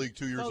and won the league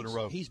 2 years in a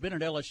row. He's been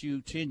at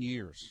LSU 10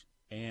 years,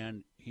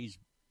 and he's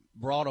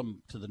brought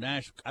them to the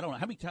national. I don't know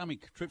how many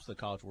trips to the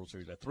College World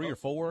Series. 3 or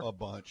 4? A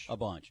bunch.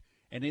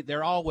 And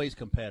they're always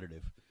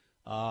competitive.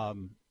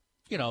 No,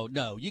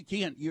 you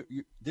can't.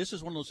 This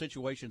is one of those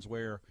situations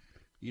where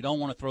you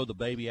don't want to throw the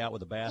baby out with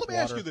the bathwater. Let me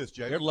ask you this,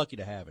 Jay. They're lucky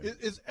to have it.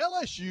 Is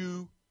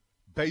LSU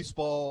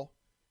baseball,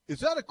 is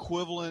that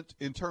equivalent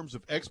in terms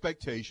of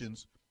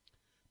expectations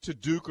to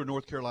Duke or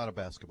North Carolina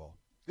basketball?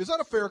 Is that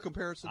a fair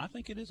comparison? I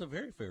think it is a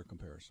very fair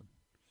comparison.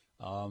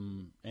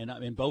 And I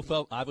mean,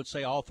 I would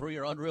say all three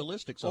are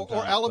unrealistic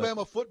sometimes. Or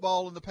Alabama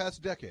football in the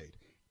past decade.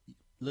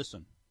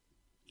 Listen,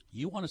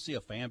 you want to see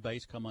a fan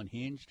base come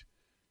unhinged?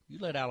 You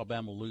let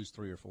Alabama lose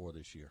 3 or 4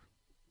 this year.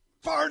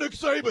 Fire Nick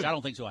Saban. Which I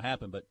don't think it's going to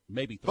happen, but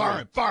maybe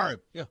 3. Fire him.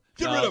 Yeah.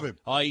 Get rid of him.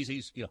 Oh,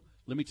 he's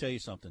let me tell you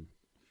something.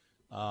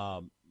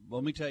 Let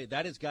me tell you,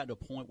 that has gotten to a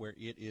point where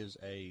it is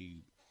a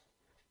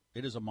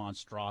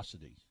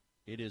monstrosity.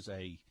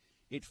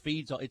 It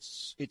feeds,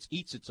 it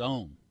eats its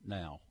own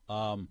now.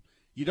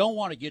 You don't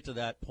want to get to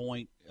that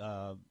point,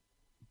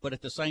 but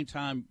at the same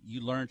time,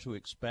 you learn to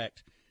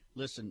expect.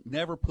 Listen,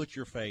 never put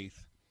your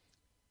faith.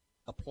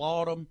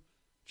 Applaud them,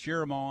 cheer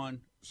them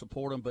on,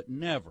 support them, but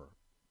never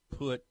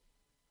put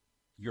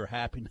your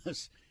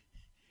happiness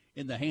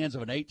in the hands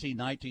of an 18,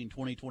 19,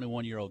 20,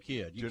 21-year-old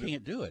kid. You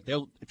can't do it.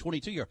 They'll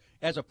 22-year.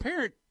 As a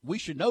parent, we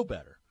should know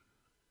better,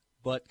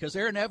 but because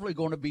there are inevitably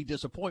going to be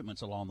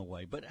disappointments along the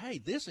way. But hey,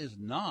 this is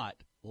not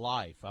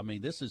life. I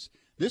mean, this was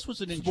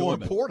an enjoyment. More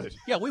important.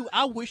 Yeah,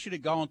 I wish it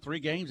had gone 3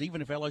 games,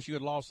 even if LSU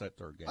had lost that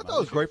 3rd game. I thought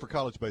it was great for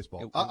college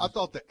baseball. I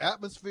thought the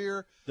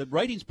atmosphere, the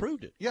ratings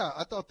proved it. Yeah,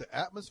 I thought the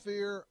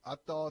atmosphere. I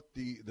thought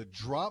the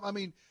drama. I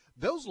mean,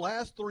 those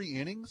last 3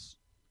 innings,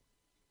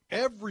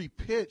 every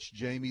pitch,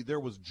 Jamie, there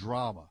was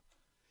drama,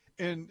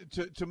 and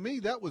to me,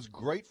 that was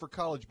great for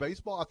college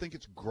baseball. I think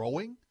it's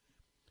growing,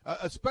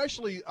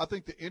 especially I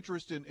think the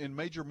interest in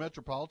major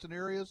metropolitan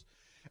areas.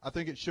 I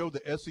think it showed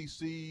the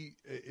SEC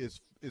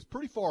is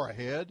pretty far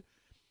ahead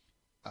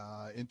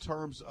in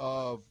terms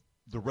of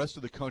the rest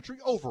of the country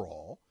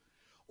overall.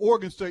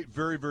 Oregon State,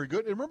 very, very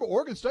good. And remember,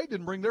 Oregon State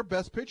didn't bring their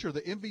best pitcher,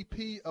 the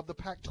MVP of the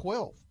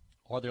Pac-12.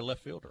 Or their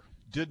left fielder.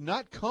 Did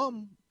not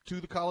come to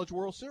the College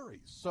World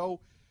Series. So,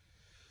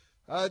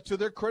 to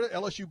their credit,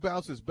 LSU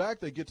bounces back.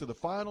 They get to the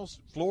finals.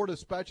 Florida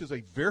dispatches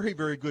a very,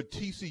 very good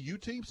TCU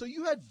team. So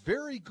you had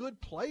very good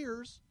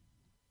players,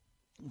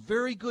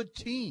 very good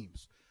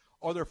teams.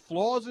 Are there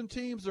flaws in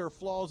teams? There are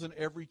flaws in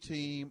every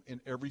team, in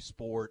every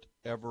sport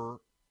ever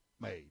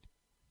made.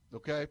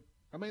 Okay?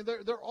 I mean,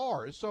 there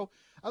are. So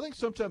I think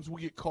sometimes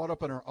we get caught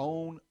up in our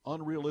own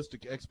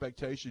unrealistic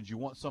expectations. You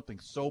want something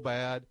so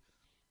bad.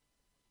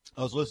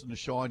 I was listening to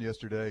Sean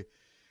yesterday,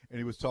 and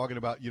he was talking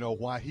about,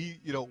 why he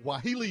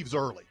leaves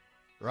early,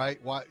 right?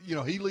 Why,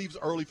 he leaves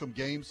early from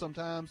games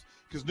sometimes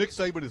because Nick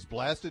Saban has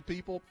blasted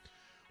people.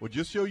 Well,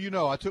 just so you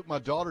know, I took my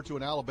daughter to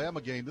an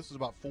Alabama game. This is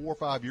about 4 or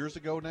 5 years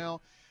ago now.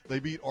 They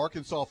beat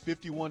Arkansas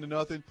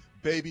 51-0.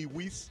 Baby,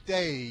 we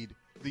stayed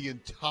the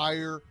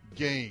entire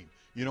game.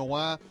 You know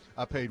why?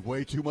 I paid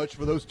way too much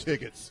for those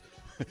tickets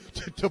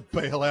to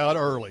bail out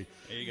early.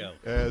 There you go.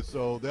 And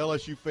so the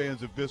LSU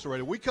fans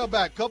eviscerated. We come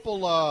back. Couple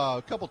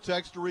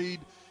texts to read.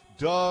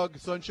 Doug,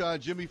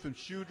 Sunshine, Jimmy from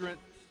Shudrint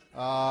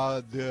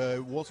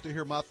wants to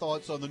hear my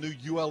thoughts on the new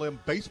ULM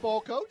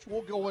baseball coach.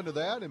 We'll go into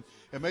that and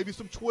maybe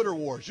some Twitter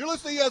wars. You're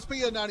listening to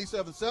ESPN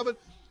 97.7.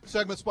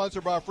 Segment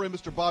sponsored by our friend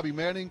Mr. Bobby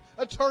Manning,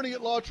 attorney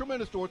at law,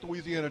 tremendous North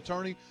Louisiana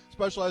attorney,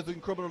 specializing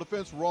in criminal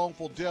defense,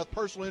 wrongful death,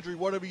 personal injury,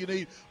 whatever you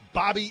need.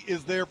 Bobby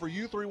is there for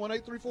you.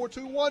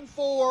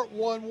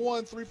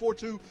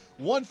 318-342-1411,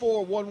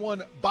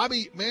 342-1411.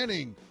 Bobby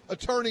Manning,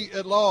 attorney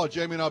at law.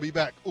 Jamie and I'll be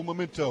back. Un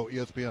momento,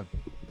 ESPN.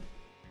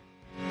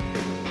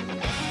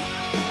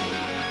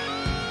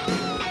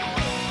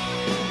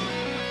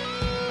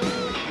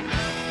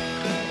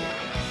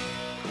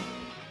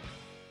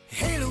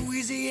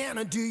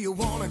 Louisiana, do you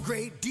want a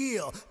great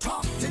deal?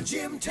 Talk to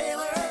Jim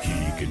Taylor.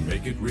 He can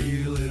make it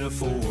real in a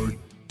Ford.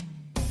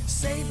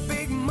 Save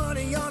big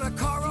money on a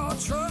car or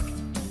truck.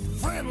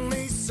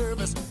 Friendly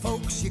service,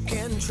 folks you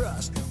can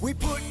trust. We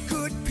put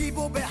good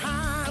people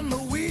behind the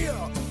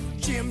wheel.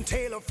 Jim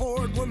Taylor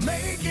Ford, we're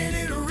making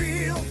it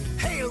real.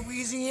 Hey,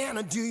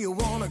 Louisiana, do you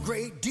want a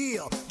great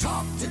deal?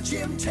 Talk to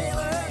Jim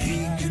Taylor. He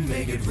can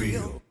make it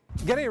real.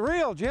 Get a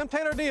real Jim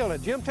Taylor deal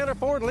at Jim Taylor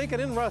Ford,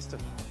 Lincoln in Ruston.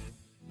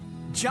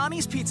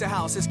 Johnny's Pizza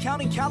House is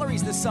counting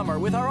calories this summer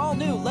with our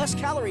all-new less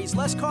calories,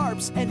 less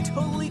carbs, and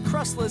totally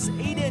crustless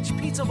 8-inch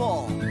pizza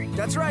bowl.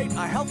 That's right,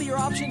 a healthier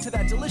option to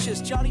that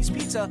delicious Johnny's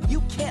Pizza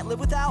you can't live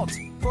without.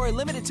 For a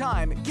limited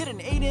time, get an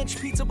 8-inch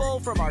pizza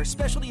bowl from our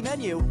specialty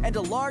menu and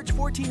a large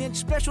 14-inch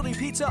specialty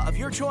pizza of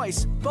your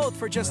choice, both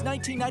for just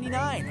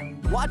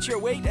 $19.99. Watch your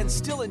weight and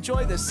still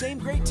enjoy the same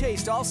great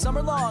taste all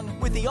summer long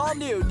with the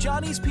all-new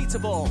Johnny's Pizza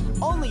Bowl.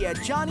 Only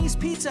at Johnny's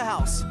Pizza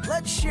House.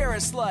 Let's share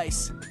a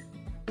slice.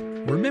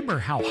 Remember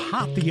how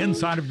hot the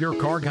inside of your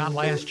car got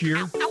last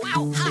year?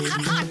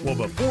 Well,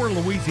 before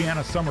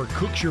Louisiana summer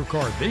cooks your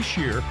car this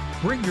year,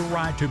 bring your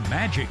ride to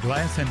Magic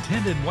Glass and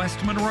Tint in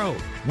West Monroe.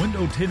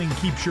 Window tinting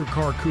keeps your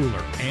car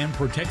cooler and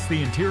protects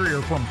the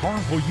interior from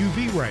harmful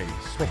UV rays.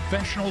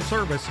 Professional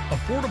service,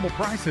 affordable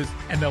prices,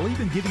 and they'll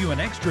even give you an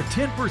extra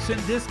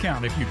 10%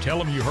 discount if you tell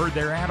them you heard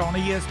their ad on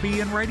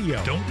ESPN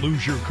radio. Don't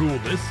lose your cool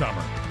this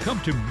summer. Come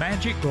to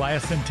Magic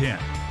Glass and Tint,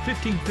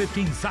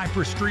 1515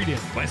 Cypress Street in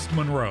West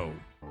Monroe.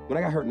 When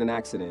I got hurt in an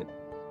accident,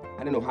 I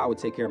didn't know how I would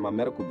take care of my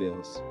medical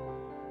bills.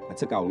 I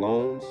took out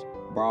loans,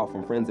 borrowed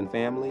from friends and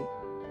family,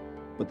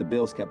 but the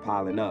bills kept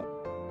piling up.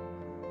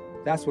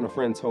 That's when a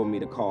friend told me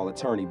to call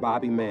attorney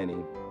Bobby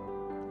Manning.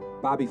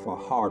 Bobby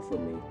fought hard for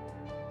me.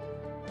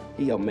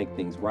 He helped make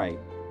things right.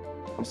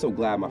 I'm so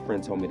glad my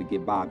friend told me to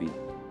get Bobby.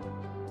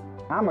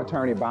 I'm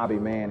attorney Bobby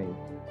Manning.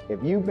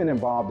 If you've been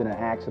involved in an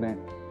accident,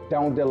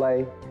 don't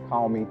delay.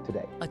 Call me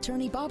today.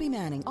 Attorney Bobby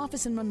Manning,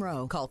 office in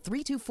Monroe. Call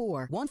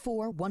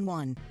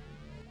 324-1411.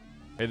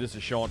 Hey, this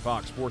is Sean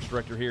Fox, sports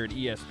director here at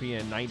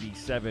ESPN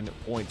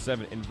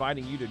 97.7,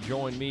 inviting you to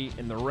join me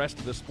and the rest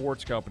of the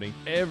sports company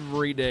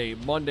every day,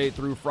 Monday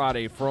through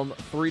Friday, from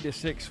 3 to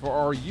 6 for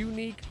our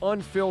unique,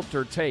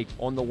 unfiltered take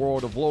on the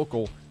world of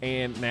local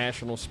and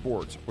national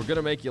sports. We're going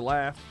to make you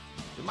laugh.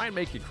 It might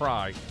make you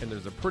cry, and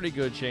there's a pretty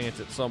good chance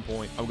at some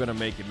point I'm going to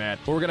make you mad.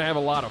 But we're going to have a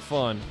lot of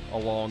fun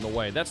along the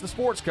way. That's the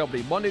Sports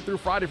Company, Monday through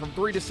Friday from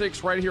 3 to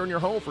 6, right here in your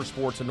home for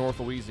sports in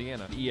North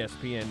Louisiana,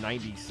 ESPN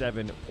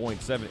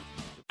 97.7.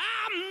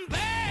 I'm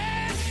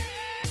bad,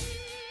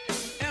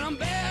 and I'm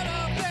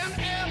better than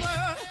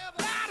ever.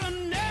 Got a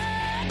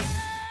knack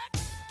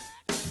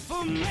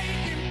for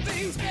making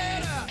things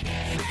better.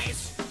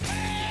 Face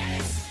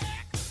facts,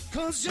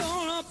 'cause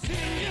your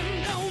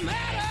opinion don't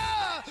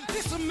matter.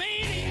 This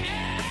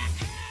maniac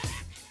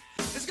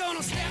is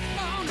gonna step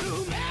on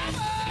whomever.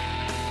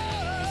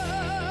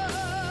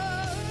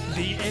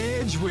 The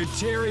Edge with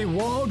Terry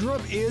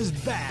Waldrop is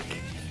back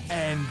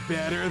and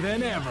better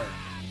than ever.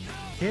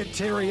 Hit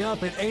Terry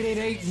up at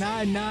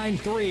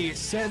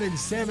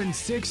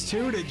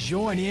 888-993-7762 to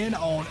join in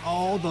on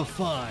all the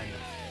fun.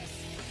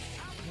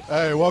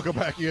 Hey, welcome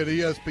back in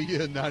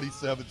ESPN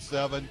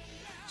 97.7.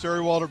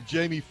 Terry Waldrop,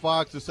 Jamie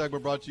Foxx. This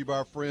segment brought to you by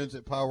our friends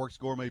at Powerworks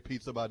Gourmet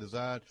Pizza by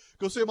Design.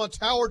 Go see them on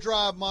Tower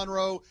Drive,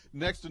 Monroe,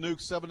 next to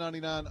Nuke,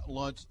 $7.99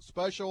 lunch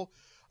special.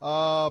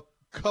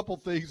 Couple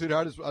things here.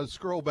 I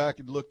scrolled back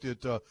and looked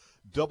at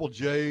Double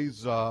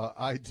J's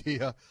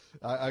idea.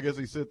 I guess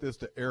he sent this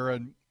to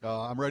Aaron.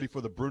 I'm ready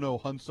for the Bruno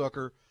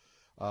Hunsucker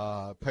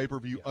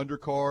pay-per-view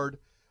undercard.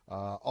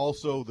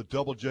 Also, the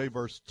Double J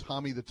versus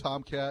Tommy the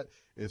Tomcat,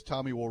 is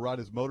Tommy will ride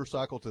his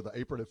motorcycle to the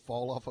apron and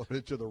fall off of it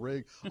into the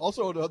ring.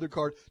 Also, on the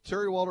undercard,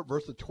 Terry Waldrop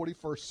versus the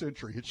 21st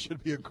Century. It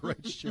should be a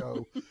great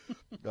show.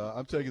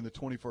 I'm taking the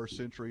 21st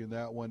Century in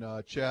that one.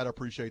 Chad, I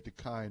appreciate the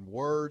kind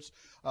words.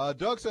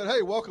 Doug said,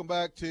 hey, welcome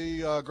back,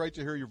 T. Great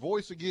to hear your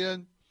voice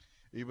again.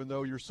 Even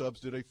though your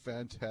subs did a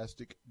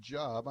fantastic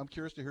job, I'm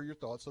curious to hear your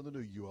thoughts on the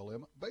new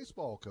ULM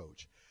baseball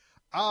coach.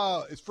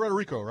 It's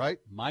Federico, right?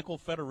 Michael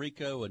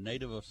Federico, a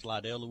native of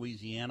Slidell,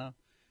 Louisiana,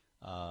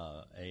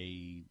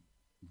 a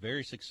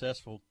very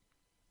successful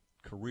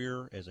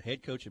career as a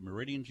head coach at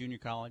Meridian Junior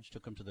College,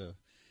 took him to the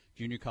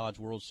Junior College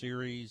World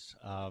Series,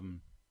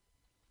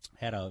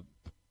 had a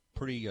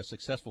pretty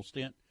successful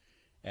stint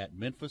at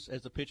Memphis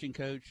as the pitching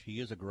coach. He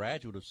is a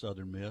graduate of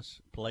Southern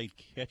Miss, played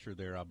catcher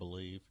there, I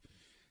believe,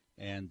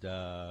 and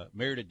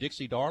married a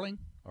Dixie Darling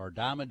or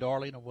Diamond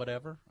Darling or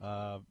whatever.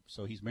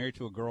 So he's married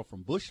to a girl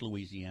from Bush,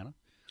 Louisiana.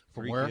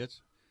 From where?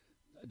 Kids.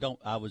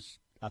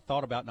 I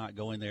thought about not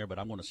going there, but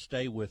I'm going to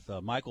stay with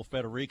Michael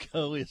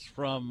Federico. Is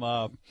from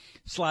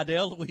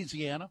Slidell,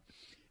 Louisiana,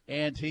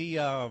 and he's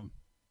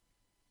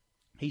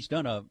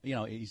done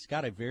he's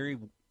got a very,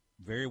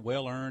 very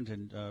well earned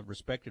and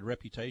respected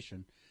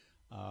reputation.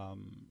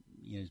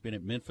 He's been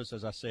at Memphis,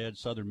 as I said,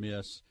 Southern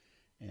Miss,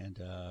 and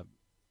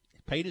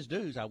paid his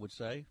dues, I would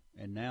say,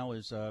 and now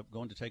is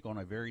going to take on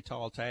a very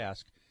tall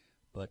task.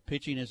 But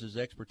pitching is his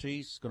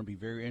expertise. It's going to be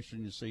very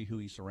interesting to see who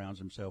he surrounds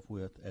himself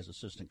with as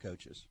assistant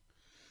coaches.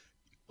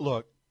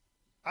 Look,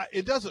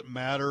 it doesn't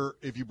matter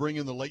if you bring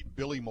in the late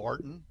Billy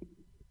Martin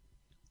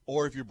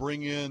or if you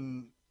bring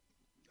in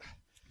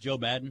Joe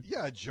Madden.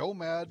 Yeah, Joe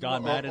Madden.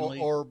 John Madden.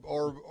 Or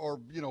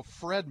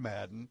Fred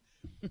Madden.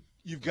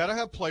 You've got to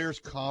have players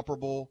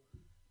comparable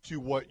to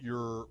what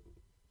your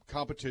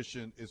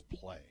competition is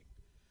playing.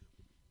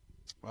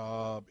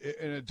 And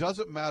it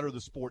doesn't matter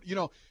the sport.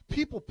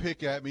 People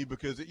pick at me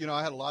because,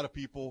 I had a lot of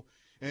people,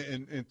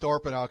 and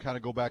Tharp and I'll kind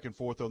of go back and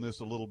forth on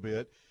this a little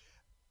bit.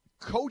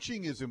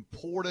 Coaching is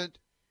important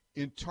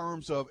in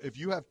terms of if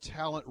you have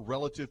talent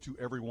relative to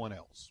everyone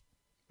else.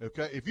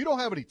 Okay? If you don't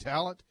have any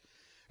talent,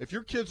 if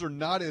your kids are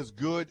not as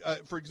good,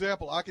 for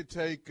example, I could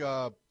take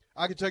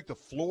the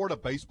Florida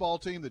baseball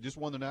team that just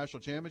won the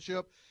national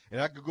championship,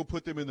 and I could go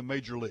put them in the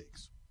major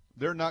leagues.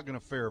 They're not going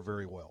to fare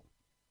very well.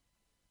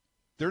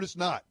 They're just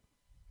not.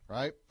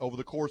 Right? Over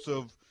the course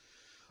of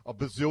a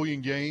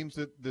bazillion games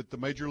that the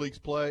major leagues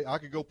play. I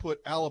could go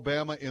put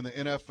Alabama in the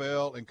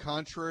NFL, and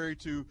contrary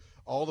to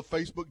all the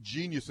Facebook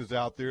geniuses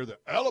out there, that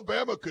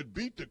Alabama could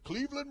beat the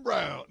Cleveland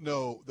Browns.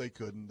 No, they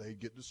couldn't. They'd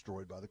get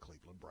destroyed by the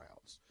Cleveland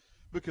Browns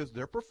because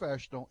they're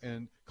professional,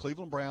 and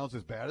Cleveland Browns,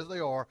 as bad as they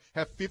are,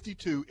 have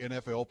 52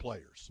 NFL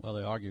players. Well,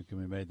 the argument can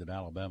be made that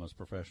Alabama's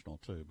professional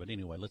too. But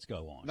anyway, let's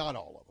go on. Not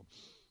all of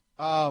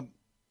them.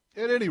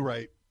 At any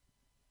rate,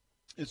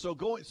 and so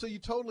you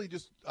totally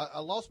just I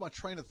lost my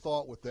train of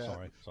thought with that.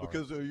 Sorry.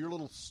 Because of your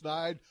little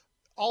snide,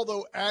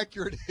 although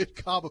accurate and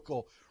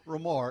comical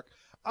remark.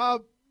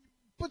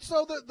 But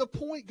so the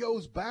point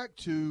goes back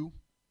to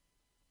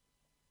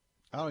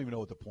 – I don't even know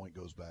what the point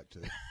goes back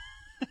to.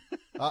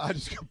 I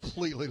just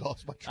completely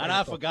lost my train And of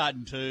I've thought.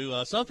 forgotten,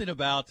 too, something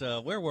about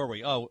where were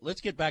we? Oh, let's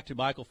get back to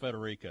Michael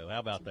Federico. How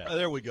about that?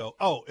 There we go.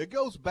 Oh, it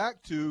goes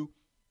back to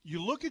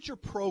you look at your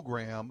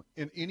program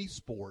in any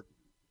sport,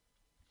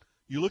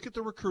 you look at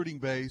the recruiting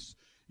base,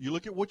 you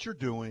look at what you're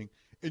doing,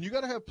 and you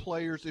got to have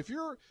players. If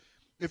you're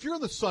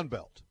in the Sun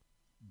Belt,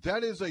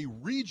 that is a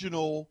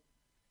regional,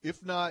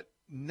 if not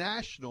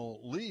national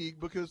league,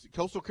 because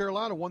Coastal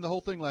Carolina won the whole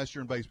thing last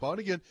year in baseball. And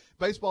again,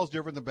 baseball is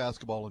different than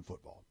basketball and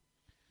football.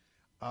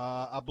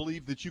 I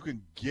believe that you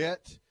can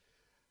get,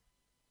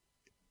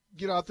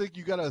 I think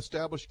you got to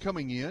establish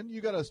coming in, you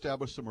got to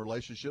establish some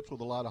relationships with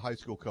a lot of high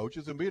school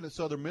coaches. And being at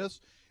Southern Miss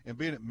and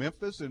being at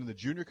Memphis and in the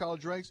junior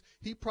college ranks,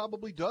 he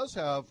probably does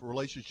have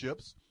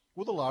relationships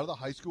with a lot of the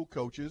high school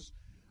coaches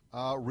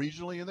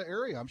regionally in the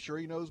area. I'm sure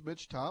he knows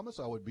Mitch Thomas.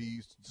 I would be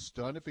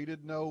stunned if he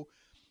didn't know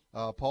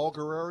Paul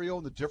Guerrero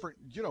and the different,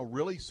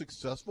 really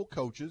successful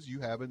coaches you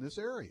have in this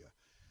area.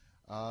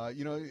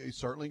 He's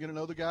certainly going to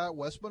know the guy at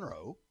West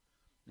Monroe.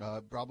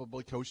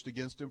 Probably coached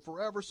against him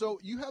forever. So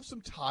you have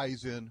some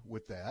ties in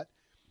with that.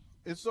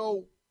 And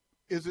so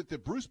is it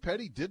that Bruce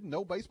Petty didn't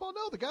know baseball?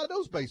 No, the guy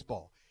knows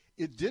baseball.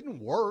 It didn't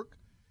work.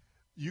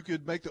 You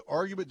could make the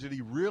argument, did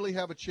he really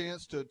have a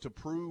chance to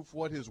prove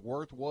what his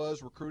worth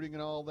was, recruiting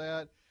and all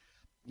that?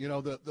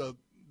 The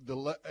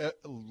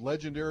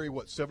legendary,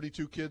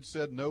 72 kids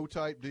said no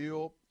type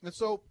deal. And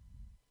so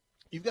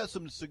you've got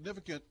some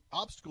significant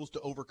obstacles to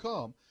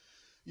overcome.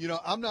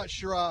 I'm not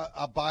sure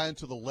I buy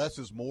into the less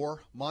is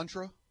more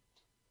mantra.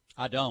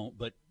 I don't,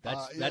 but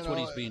that's what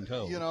he's being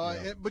told.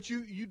 But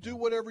you do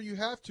whatever you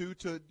have to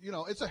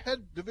it's a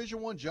head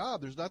Division I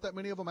job. There's not that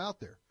many of them out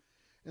there.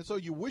 And so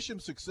you wish him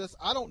success.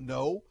 I don't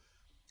know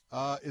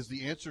is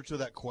the answer to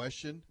that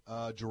question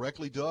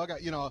directly, Doug.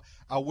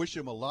 I wish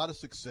him a lot of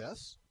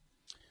success.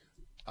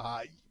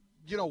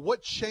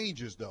 What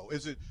changes, though?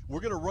 Is it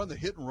we're going to run the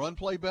hit-and-run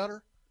play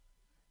better?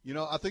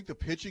 I think the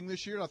pitching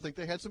this year, I think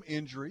they had some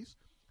injuries,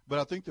 but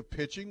I think the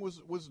pitching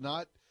was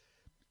not –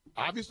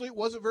 obviously it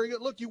wasn't very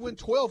good. Look, you win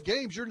 12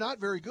 games, you're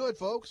not very good,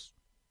 folks.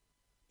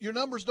 Your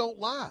numbers don't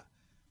lie.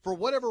 For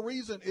whatever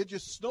reason, it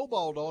just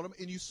snowballed on them,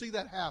 and you see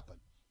that happen.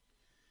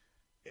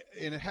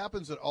 And it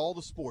happens in all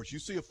the sports. You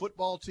see a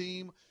football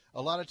team,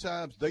 a lot of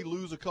times they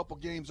lose a couple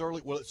games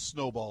early. Well, it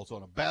snowballs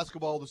on them.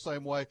 Basketball the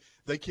same way.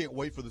 They can't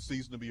wait for the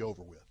season to be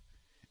over with.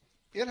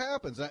 It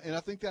happens, and I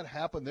think that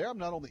happened there. I'm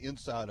not on the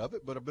inside of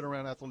it, but I've been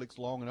around athletics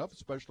long enough,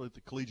 especially at the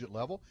collegiate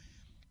level,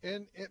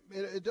 and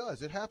it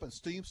does. It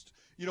happens. Teams,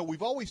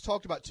 we've always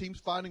talked about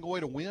teams finding a way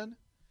to win.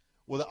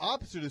 Well, the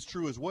opposite is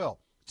true as well.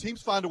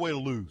 Teams find a way to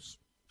lose.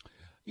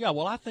 Yeah,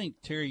 well, I think,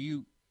 Terry,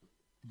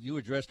 you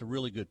addressed a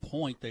really good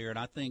point there, and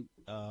I think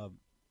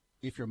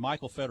if you're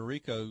Michael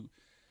Federico,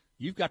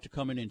 you've got to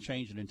come in and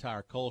change an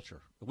entire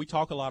culture. We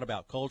talk a lot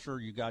about culture.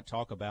 You got to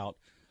talk about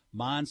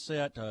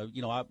mindset.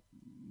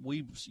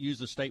 We use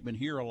the statement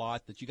here a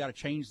lot that you got to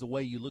change the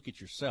way you look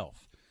at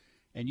yourself.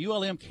 And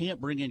ULM can't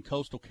bring in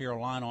Coastal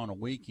Carolina on a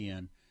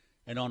weekend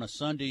and on a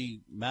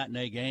Sunday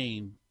matinee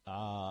game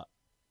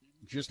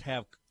just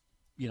have,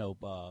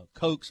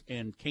 Cokes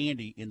and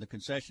candy in the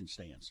concession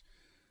stands.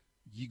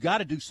 You got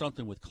to do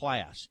something with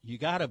class.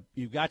 You've got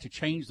to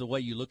change the way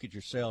you look at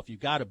yourself.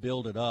 You've got to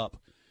build it up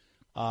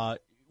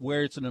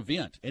where it's an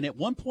event. And at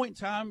one point in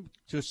time,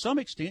 to some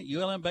extent,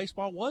 ULM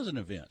baseball was an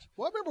event.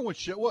 Well, I remember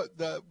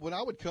when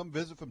I would come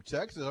visit from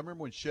Texas, I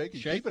remember when Shake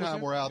and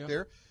Kiepenheim were out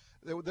there.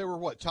 They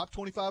were, top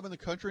 25 in the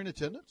country in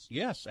attendance?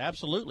 Yes,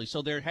 absolutely.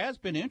 So there has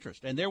been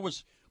interest. And there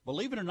was,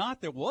 believe it or not,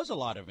 there was a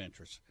lot of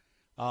interest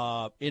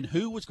in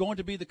who was going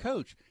to be the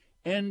coach.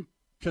 And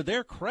to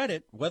their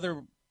credit,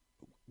 whether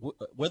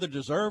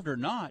deserved or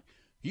not,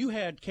 you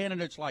had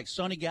candidates like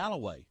Sonny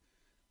Galloway,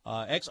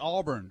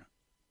 ex-Auburn,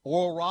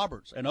 Oral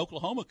Roberts, an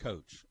Oklahoma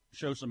coach,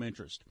 show some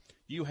interest.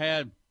 You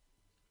had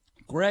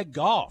Greg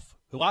Goff,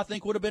 who I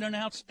think would have been an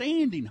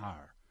outstanding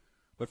hire.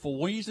 But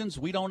for reasons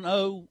we don't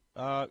know,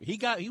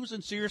 he was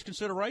in serious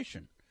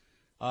consideration.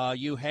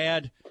 You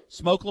had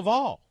Smoke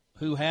Laval,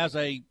 who has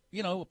a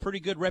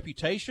pretty good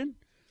reputation,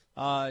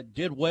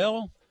 did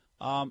well.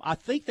 I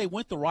think they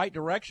went the right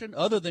direction.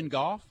 Other than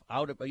Goff,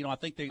 I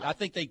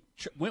think they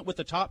went with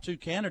the top two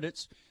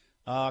candidates.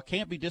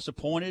 Can't be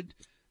disappointed.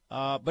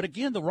 But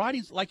again, the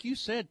writings, like you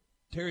said,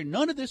 Terry,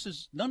 none of this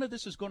is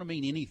going to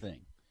mean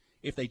anything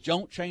if they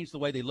don't change the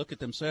way they look at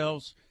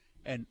themselves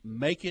and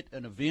make it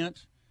an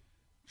event.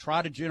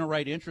 try to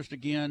generate interest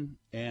again.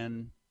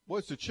 And well,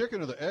 it's the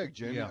chicken or the egg,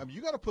 Jamie. Yeah. I mean,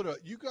 you got to put a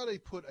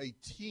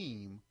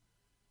team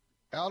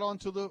out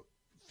onto the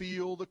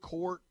field, the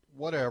court,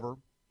 whatever,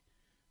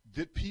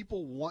 that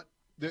people want,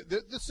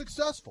 that's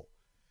successful.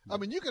 I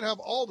mean, you can have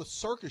all the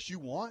circus you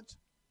want.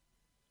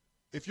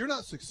 If you're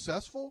not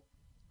successful,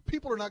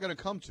 people are not going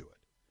to come to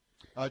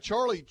it.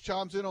 Charlie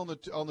chimes in on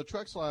the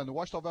text line, the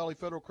Ouachita Valley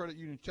Federal Credit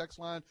Union text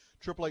line,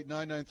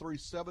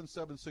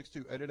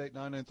 888-993-7762,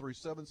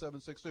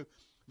 888-993-7762.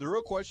 The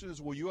real question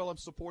is, will ULM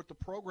support the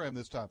program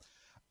this time?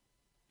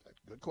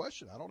 Good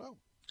question. I don't know.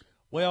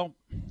 Well,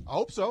 I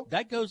hope so.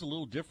 That goes a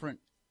little different.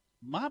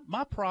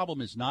 My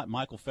problem is not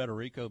Michael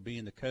Federico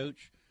being the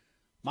coach.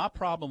 My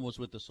problem was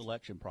with the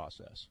selection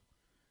process,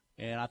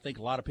 and I think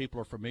a lot of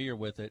people are familiar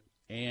with it.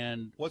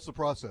 And what's the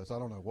process? I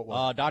don't know. What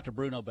was Dr.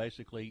 Bruno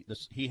basically?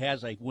 He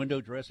has a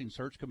window dressing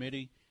search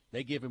committee.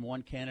 They give him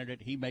one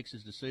candidate. He makes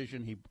his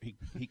decision. He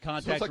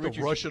contacts. Sounds like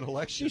Richard, a Russian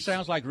election. He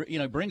sounds like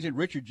brings in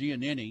Richard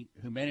Giannini,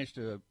 who managed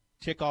to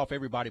tick off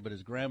everybody but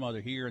his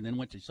grandmother here, and then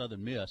went to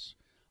Southern Miss.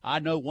 I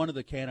know one of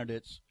the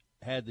candidates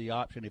had the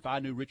option. If I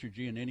knew Richard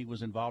Giannini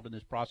was involved in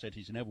this process,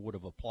 he never would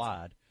have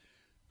applied.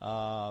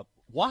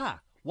 Why?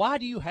 Why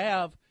do you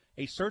have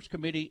a search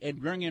committee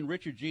and bring in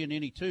Richard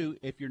Giannini too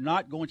if you're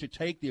not going to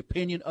take the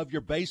opinion of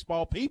your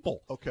baseball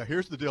people? Okay,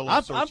 here's the deal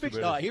on search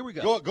committee. Here we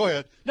go. Go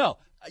ahead. No,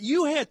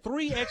 you had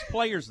 3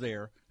 ex-players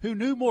there who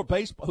knew more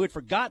baseball, who had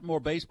forgotten more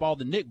baseball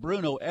than Nick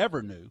Bruno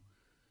ever knew.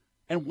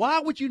 And why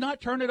would you not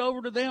turn it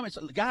over to them? It's,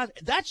 guys,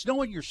 that's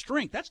knowing your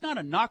strength. That's not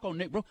a knock on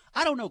Nick Bruno.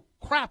 I don't know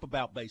crap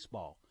about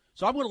baseball.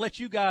 So I'm going to let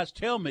you guys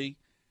tell me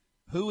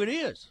who it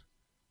is.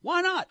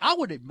 Why not? I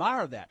would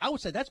admire that. I would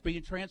say that's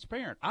being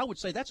transparent. I would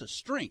say that's a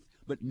strength.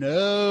 But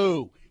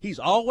no, he's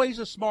always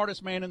the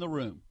smartest man in the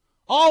room.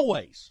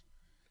 Always.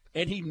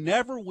 And he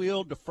never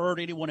will defer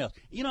to anyone else.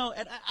 You know,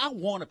 and I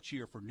want to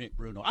cheer for Nick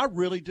Bruno. I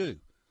really do.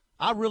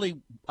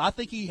 I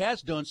think he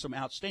has done some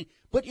outstanding.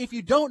 But if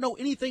you don't know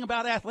anything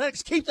about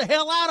athletics, keep the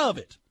hell out of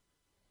it.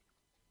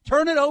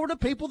 Turn it over to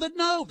people that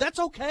know. That's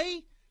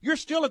okay. You're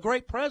still a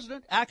great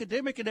president,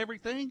 academic and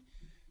everything.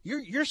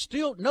 You're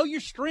still know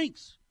your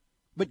strengths.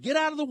 But get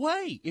out of the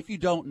way if you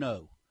don't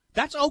know.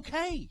 That's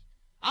okay.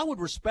 I would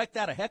respect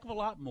that a heck of a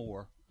lot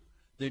more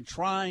than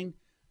trying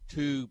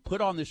to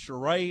put on this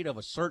charade of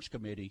a search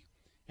committee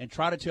and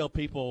try to tell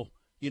people,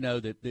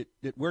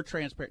 that we're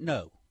transparent.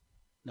 No.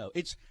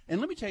 And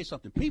let me tell you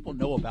something. People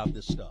know about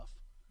this stuff.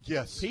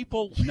 Yes.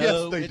 People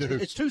know. Yes, they do.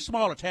 It's too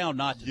small a town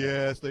not to.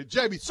 Yes,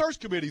 Jamie, search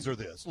committees are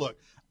this. Look,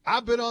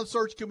 I've been on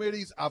search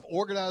committees. I've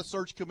organized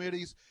search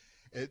committees.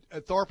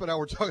 Tharp and I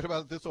were talking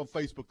about this on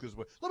Facebook as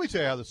well. Let me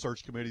tell you how the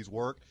search committees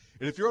work.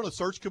 And if you're on a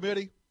search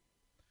committee,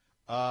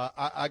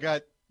 I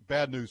got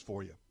bad news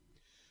for you.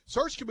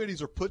 Search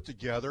committees are put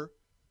together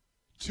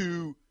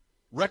to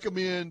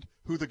recommend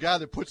who the guy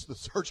that puts the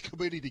search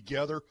committee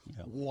together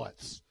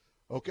wants.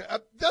 Okay?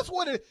 That's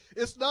what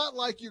it's not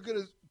like you're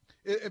going to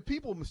 – and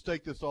people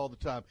mistake this all the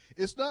time.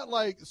 It's not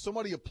like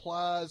somebody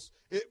applies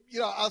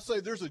 – I'll say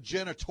there's a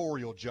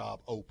janitorial job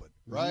open,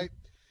 right? Mm-hmm.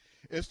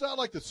 It's not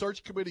like the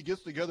search committee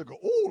gets together and go,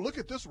 oh, look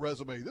at this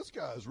resume. This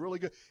guy is really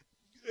good.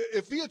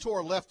 If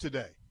Viator left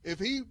today, if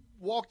he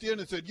walked in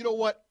and said, you know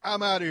what,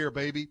 I'm out of here,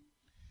 baby,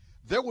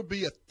 there would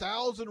be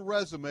 1,000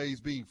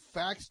 resumes being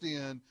faxed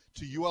in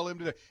to ULM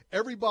today.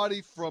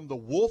 Everybody from the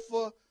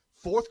Wolfa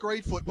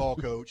fourth-grade football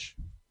coach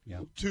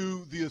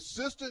to the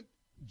assistant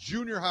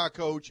junior high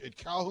coach at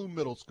Calhoun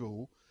Middle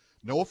School,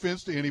 no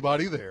offense to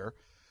anybody there,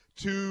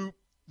 to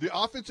the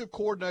offensive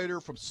coordinator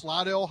from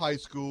Slidell High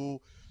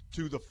School,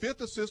 to the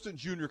 5th assistant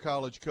junior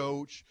college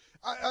coach.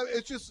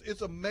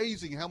 It's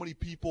amazing how many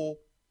people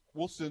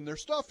will send their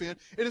stuff in.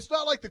 And it's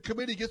not like the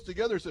committee gets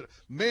together and says,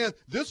 man,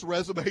 this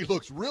resume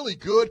looks really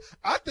good.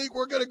 I think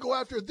we're going to go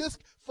after this.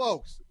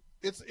 Folks,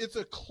 it's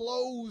a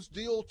closed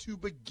deal to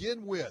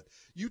begin with.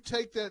 You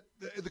take that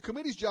 – the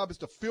committee's job is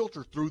to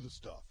filter through the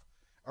stuff,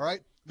 all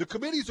right? The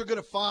committees are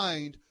going to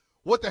find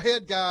what the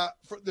head guy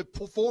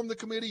that formed the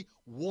committee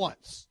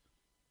wants.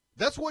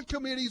 That's what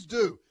committees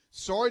do.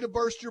 Sorry to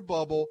burst your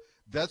bubble.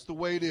 That's the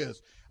way it is.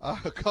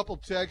 A couple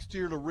texts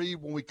here to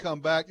read when we come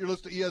back. You're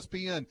listening to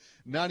ESPN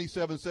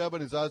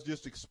 97.7 as I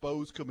just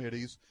exposed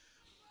committees.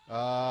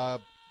 Well,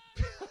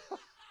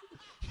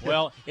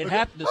 it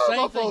happened. The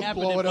same thing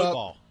happened in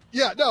football.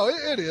 Yeah, no,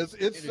 it is.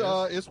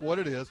 It's what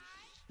it is.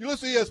 You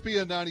listen to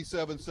ESPN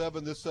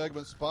 97.7. This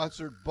segment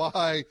sponsored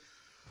by,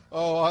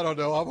 I don't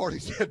know. I've already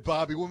said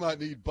Bobby. We might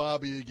need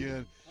Bobby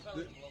again.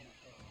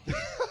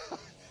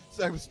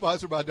 Segment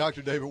sponsored by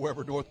Dr. David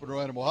Weber, North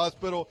Monroe Animal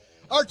Hospital.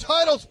 Our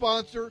title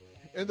sponsor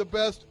and the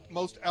best,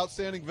 most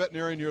outstanding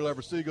veterinarian you'll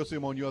ever see. Go see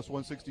him on US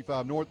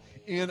 165 North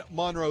in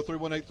Monroe,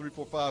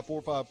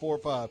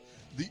 318-345-4545.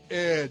 The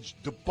Edge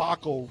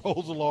debacle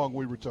rolls along.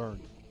 We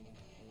return.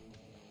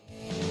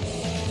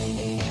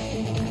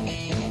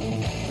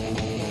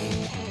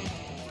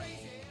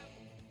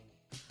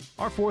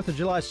 Our 4th of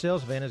July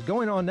sales event is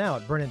going on now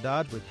at Brennan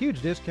Dodge with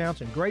huge discounts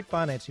and great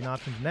financing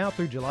options now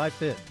through July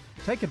 5th.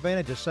 Take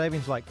advantage of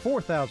savings like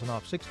 $4,000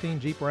 off 16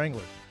 Jeep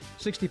Wranglers,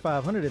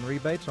 $6,500 in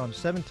rebates on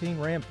 17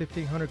 Ram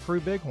 1500 Crew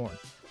Bighorn,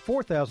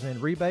 $4,000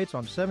 in rebates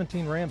on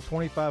 17 Ram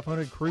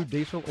 2500 Crew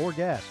Diesel or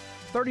Gas,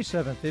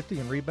 $3,750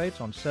 in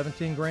rebates on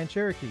 17 Grand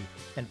Cherokee,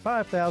 and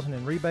 $5,000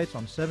 in rebates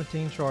on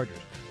 17 Chargers.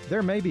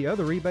 There may be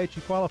other rebates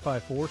you qualify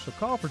for, so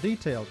call for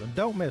details and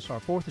don't miss our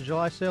 4th of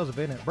July sales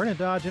event at Brennan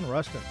Dodge in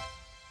Ruston.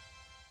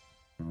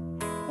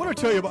 I want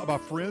to tell you about my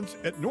friends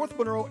at North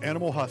Monroe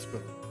Animal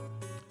Hospital.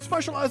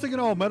 Specializing in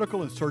all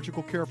medical and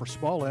surgical care for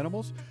small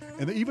animals,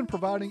 and they're even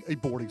providing a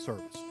boarding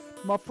service.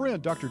 My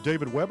friend Dr.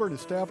 David Weber and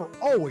his staff are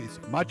always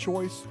my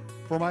choice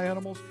for my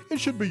animals. It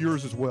should be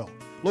yours as well.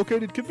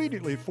 Located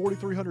conveniently at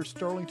 4300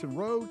 Sterlington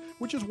Road,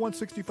 which is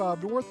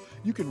 165 North,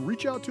 you can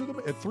reach out to them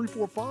at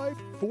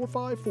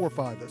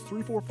 345-4545. That's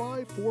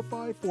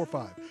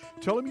 345-4545.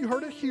 Tell them you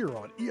heard it here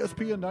on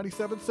ESPN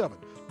 97.7,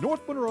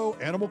 North Monroe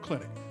Animal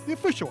Clinic, the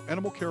official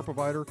animal care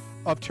provider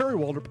of Terry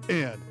Waldrop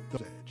and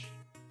The Edge.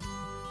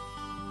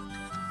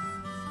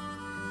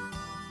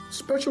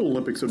 Special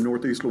Olympics of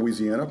Northeast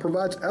Louisiana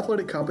provides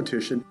athletic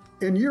competition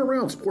and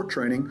year-round sport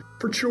training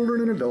for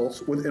children and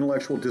adults with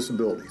intellectual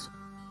disabilities.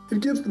 It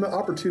gives them the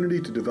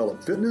opportunity to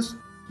develop fitness,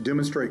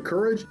 demonstrate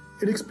courage,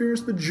 and experience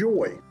the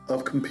joy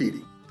of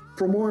competing.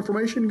 For more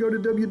information, go to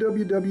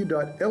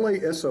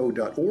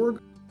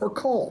www.laso.org or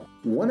call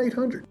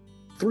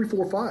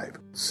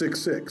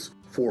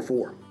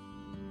 1-800-345-6644.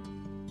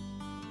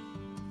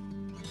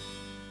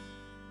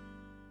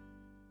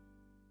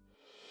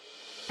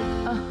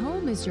 A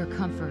home is your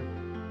comfort,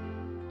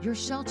 your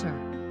shelter.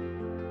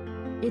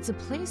 It's a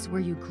place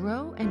where you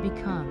grow and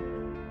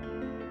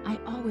become. I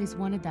always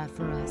wanted that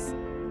for us.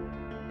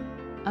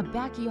 A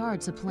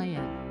backyard to play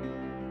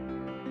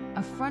in.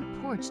 A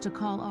front porch to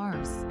call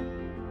ours.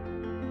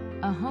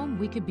 A home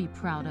we could be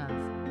proud of.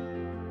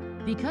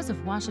 Because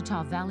of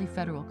Ouachita Valley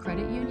Federal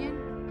Credit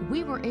Union,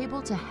 we were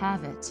able to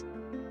have it.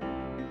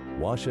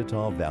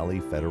 Ouachita Valley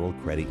Federal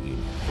Credit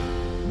Union,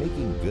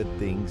 making good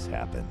things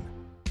happen.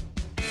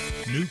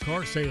 New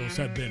car sales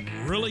have been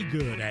really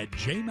good at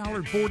J.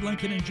 Mallard Ford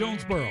Lincoln in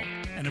Jonesboro.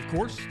 And of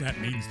course, that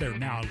means they're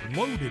now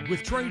loaded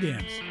with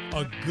trade-ins.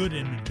 A good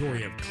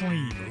inventory of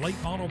clean,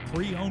 late-model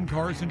pre-owned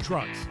cars and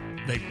trucks.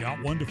 They've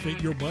got one to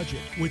fit your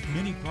budget, with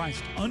many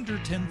priced under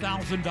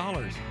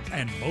 $10,000.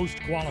 And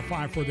most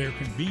qualify for their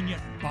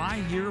convenient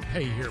buy here,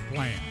 pay here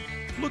plan.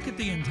 Look at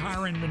the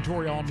entire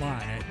inventory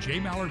online at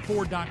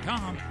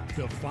jmallardford.com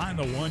to find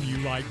the one you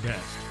like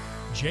best.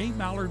 J.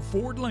 Mallard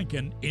Ford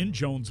Lincoln in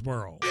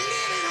Jonesboro.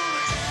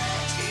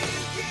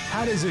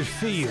 How does it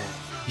feel?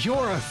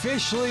 You're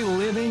officially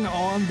living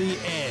on the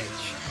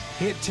edge.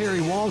 Hit Terry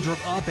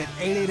Waldrop up at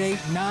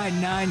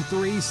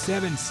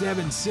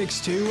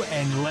 888-993-7762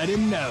 and let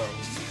him know.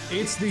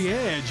 It's The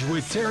Edge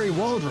with Terry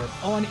Waldrop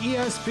on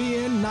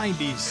ESPN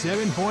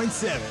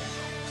 97.7.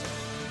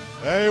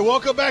 Hey,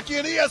 welcome back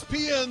in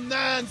ESPN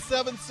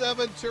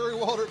 977. Terry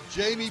Waldrop,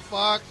 Jamie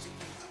Foxx,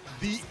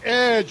 The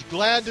Edge.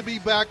 Glad to be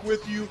back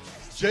with you.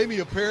 Jamie,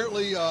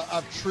 apparently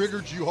I've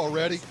triggered you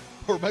already.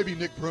 Or maybe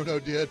Nick Bruno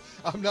did.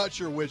 I'm not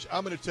sure which.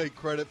 I'm going to take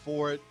credit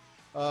for it.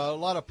 A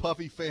lot of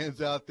Puffy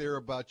fans out there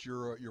about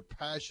your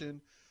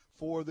passion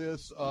for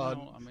this.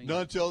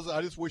 None tells.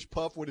 I just wish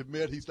Puff would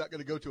admit he's not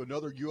going to go to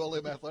another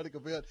ULM athletic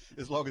event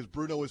as long as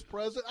Bruno is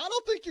president. I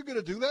don't think you're going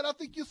to do that. I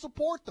think you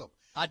support them.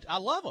 I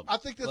love them. I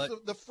think that's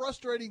the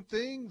frustrating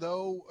thing,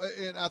 though,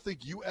 and I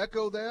think you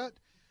echo that.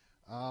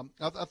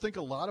 I think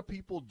a lot of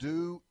people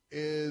do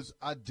is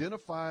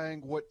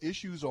identifying what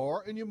issues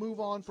are, and you move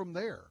on from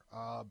there.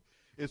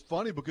 It's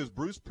funny because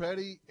Bruce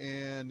Petty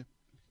and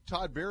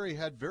Todd Berry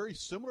had very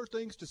similar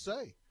things to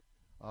say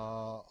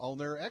on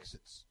their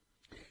exits.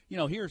 You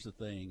know, here's the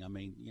thing. I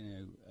mean,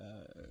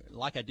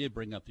 like I did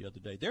bring up the other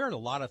day, there are a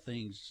lot of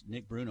things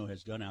Nick Bruno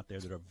has done out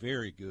there that are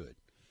very good.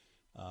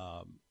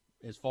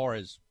 As far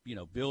as,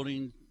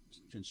 building,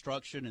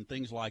 construction, and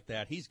things like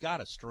that, he's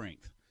got a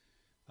strength.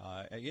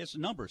 He has a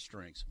number of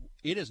strengths.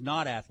 It is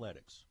not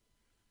athletics.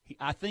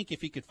 I think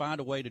if he could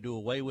find a way to do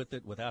away with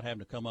it without having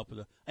to come up with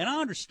and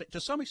I understand to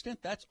some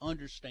extent that's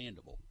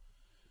understandable,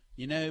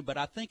 but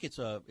I think it's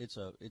part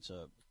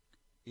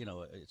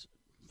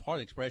of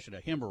the expression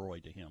a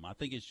hemorrhoid to him. I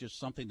think it's just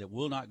something that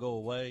will not go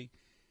away.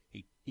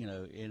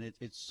 And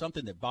it's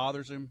something that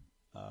bothers him.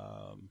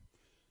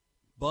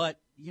 But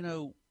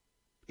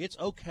it's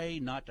okay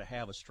not to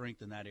have a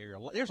strength in that area.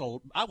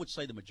 I would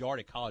say the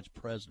majority of college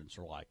presidents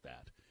are like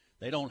that.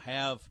 They don't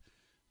have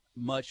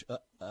much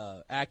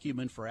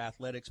acumen for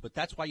athletics, but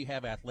that's why you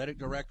have athletic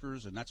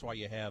directors, and that's why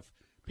you have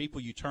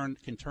people you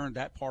can turn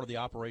that part of the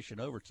operation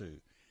over to.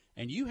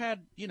 And you have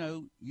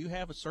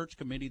a search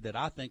committee that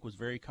I think was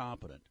very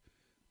competent.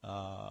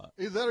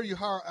 Is that or you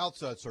hire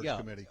outside search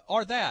committee?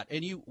 Or that.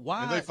 And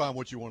they find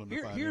what you want them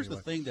to find. Here's the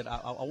thing that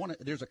I want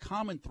to – there's a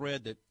common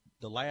thread that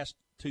the last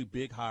two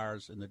big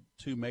hires in the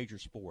two major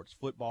sports,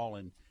 football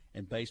and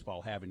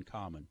baseball, have in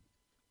common.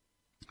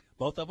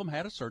 Both of them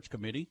had a search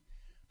committee.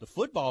 The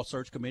football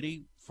search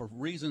committee, for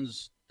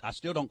reasons I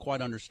still don't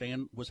quite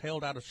understand, was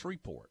held out of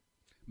Shreveport.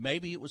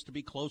 Maybe it was to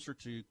be closer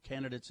to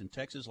candidates in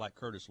Texas like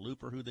Curtis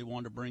Looper, who they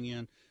wanted to bring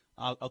in.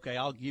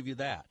 I'll give you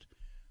that.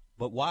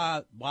 But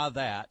why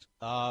that?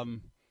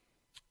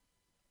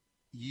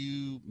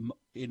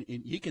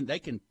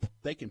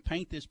 They can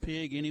paint this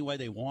pig any way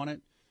they want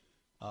it.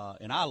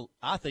 And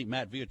I think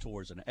Matt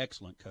Viator is an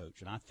excellent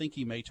coach, and I think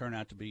he may turn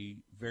out to be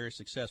very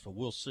successful.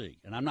 We'll see.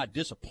 And I'm not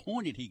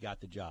disappointed he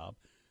got the job,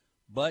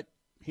 but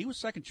he was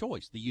second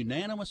choice. The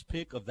unanimous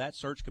pick of that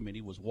search committee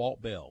was Walt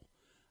Bell,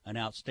 an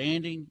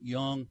outstanding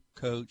young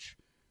coach,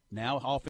 now offensive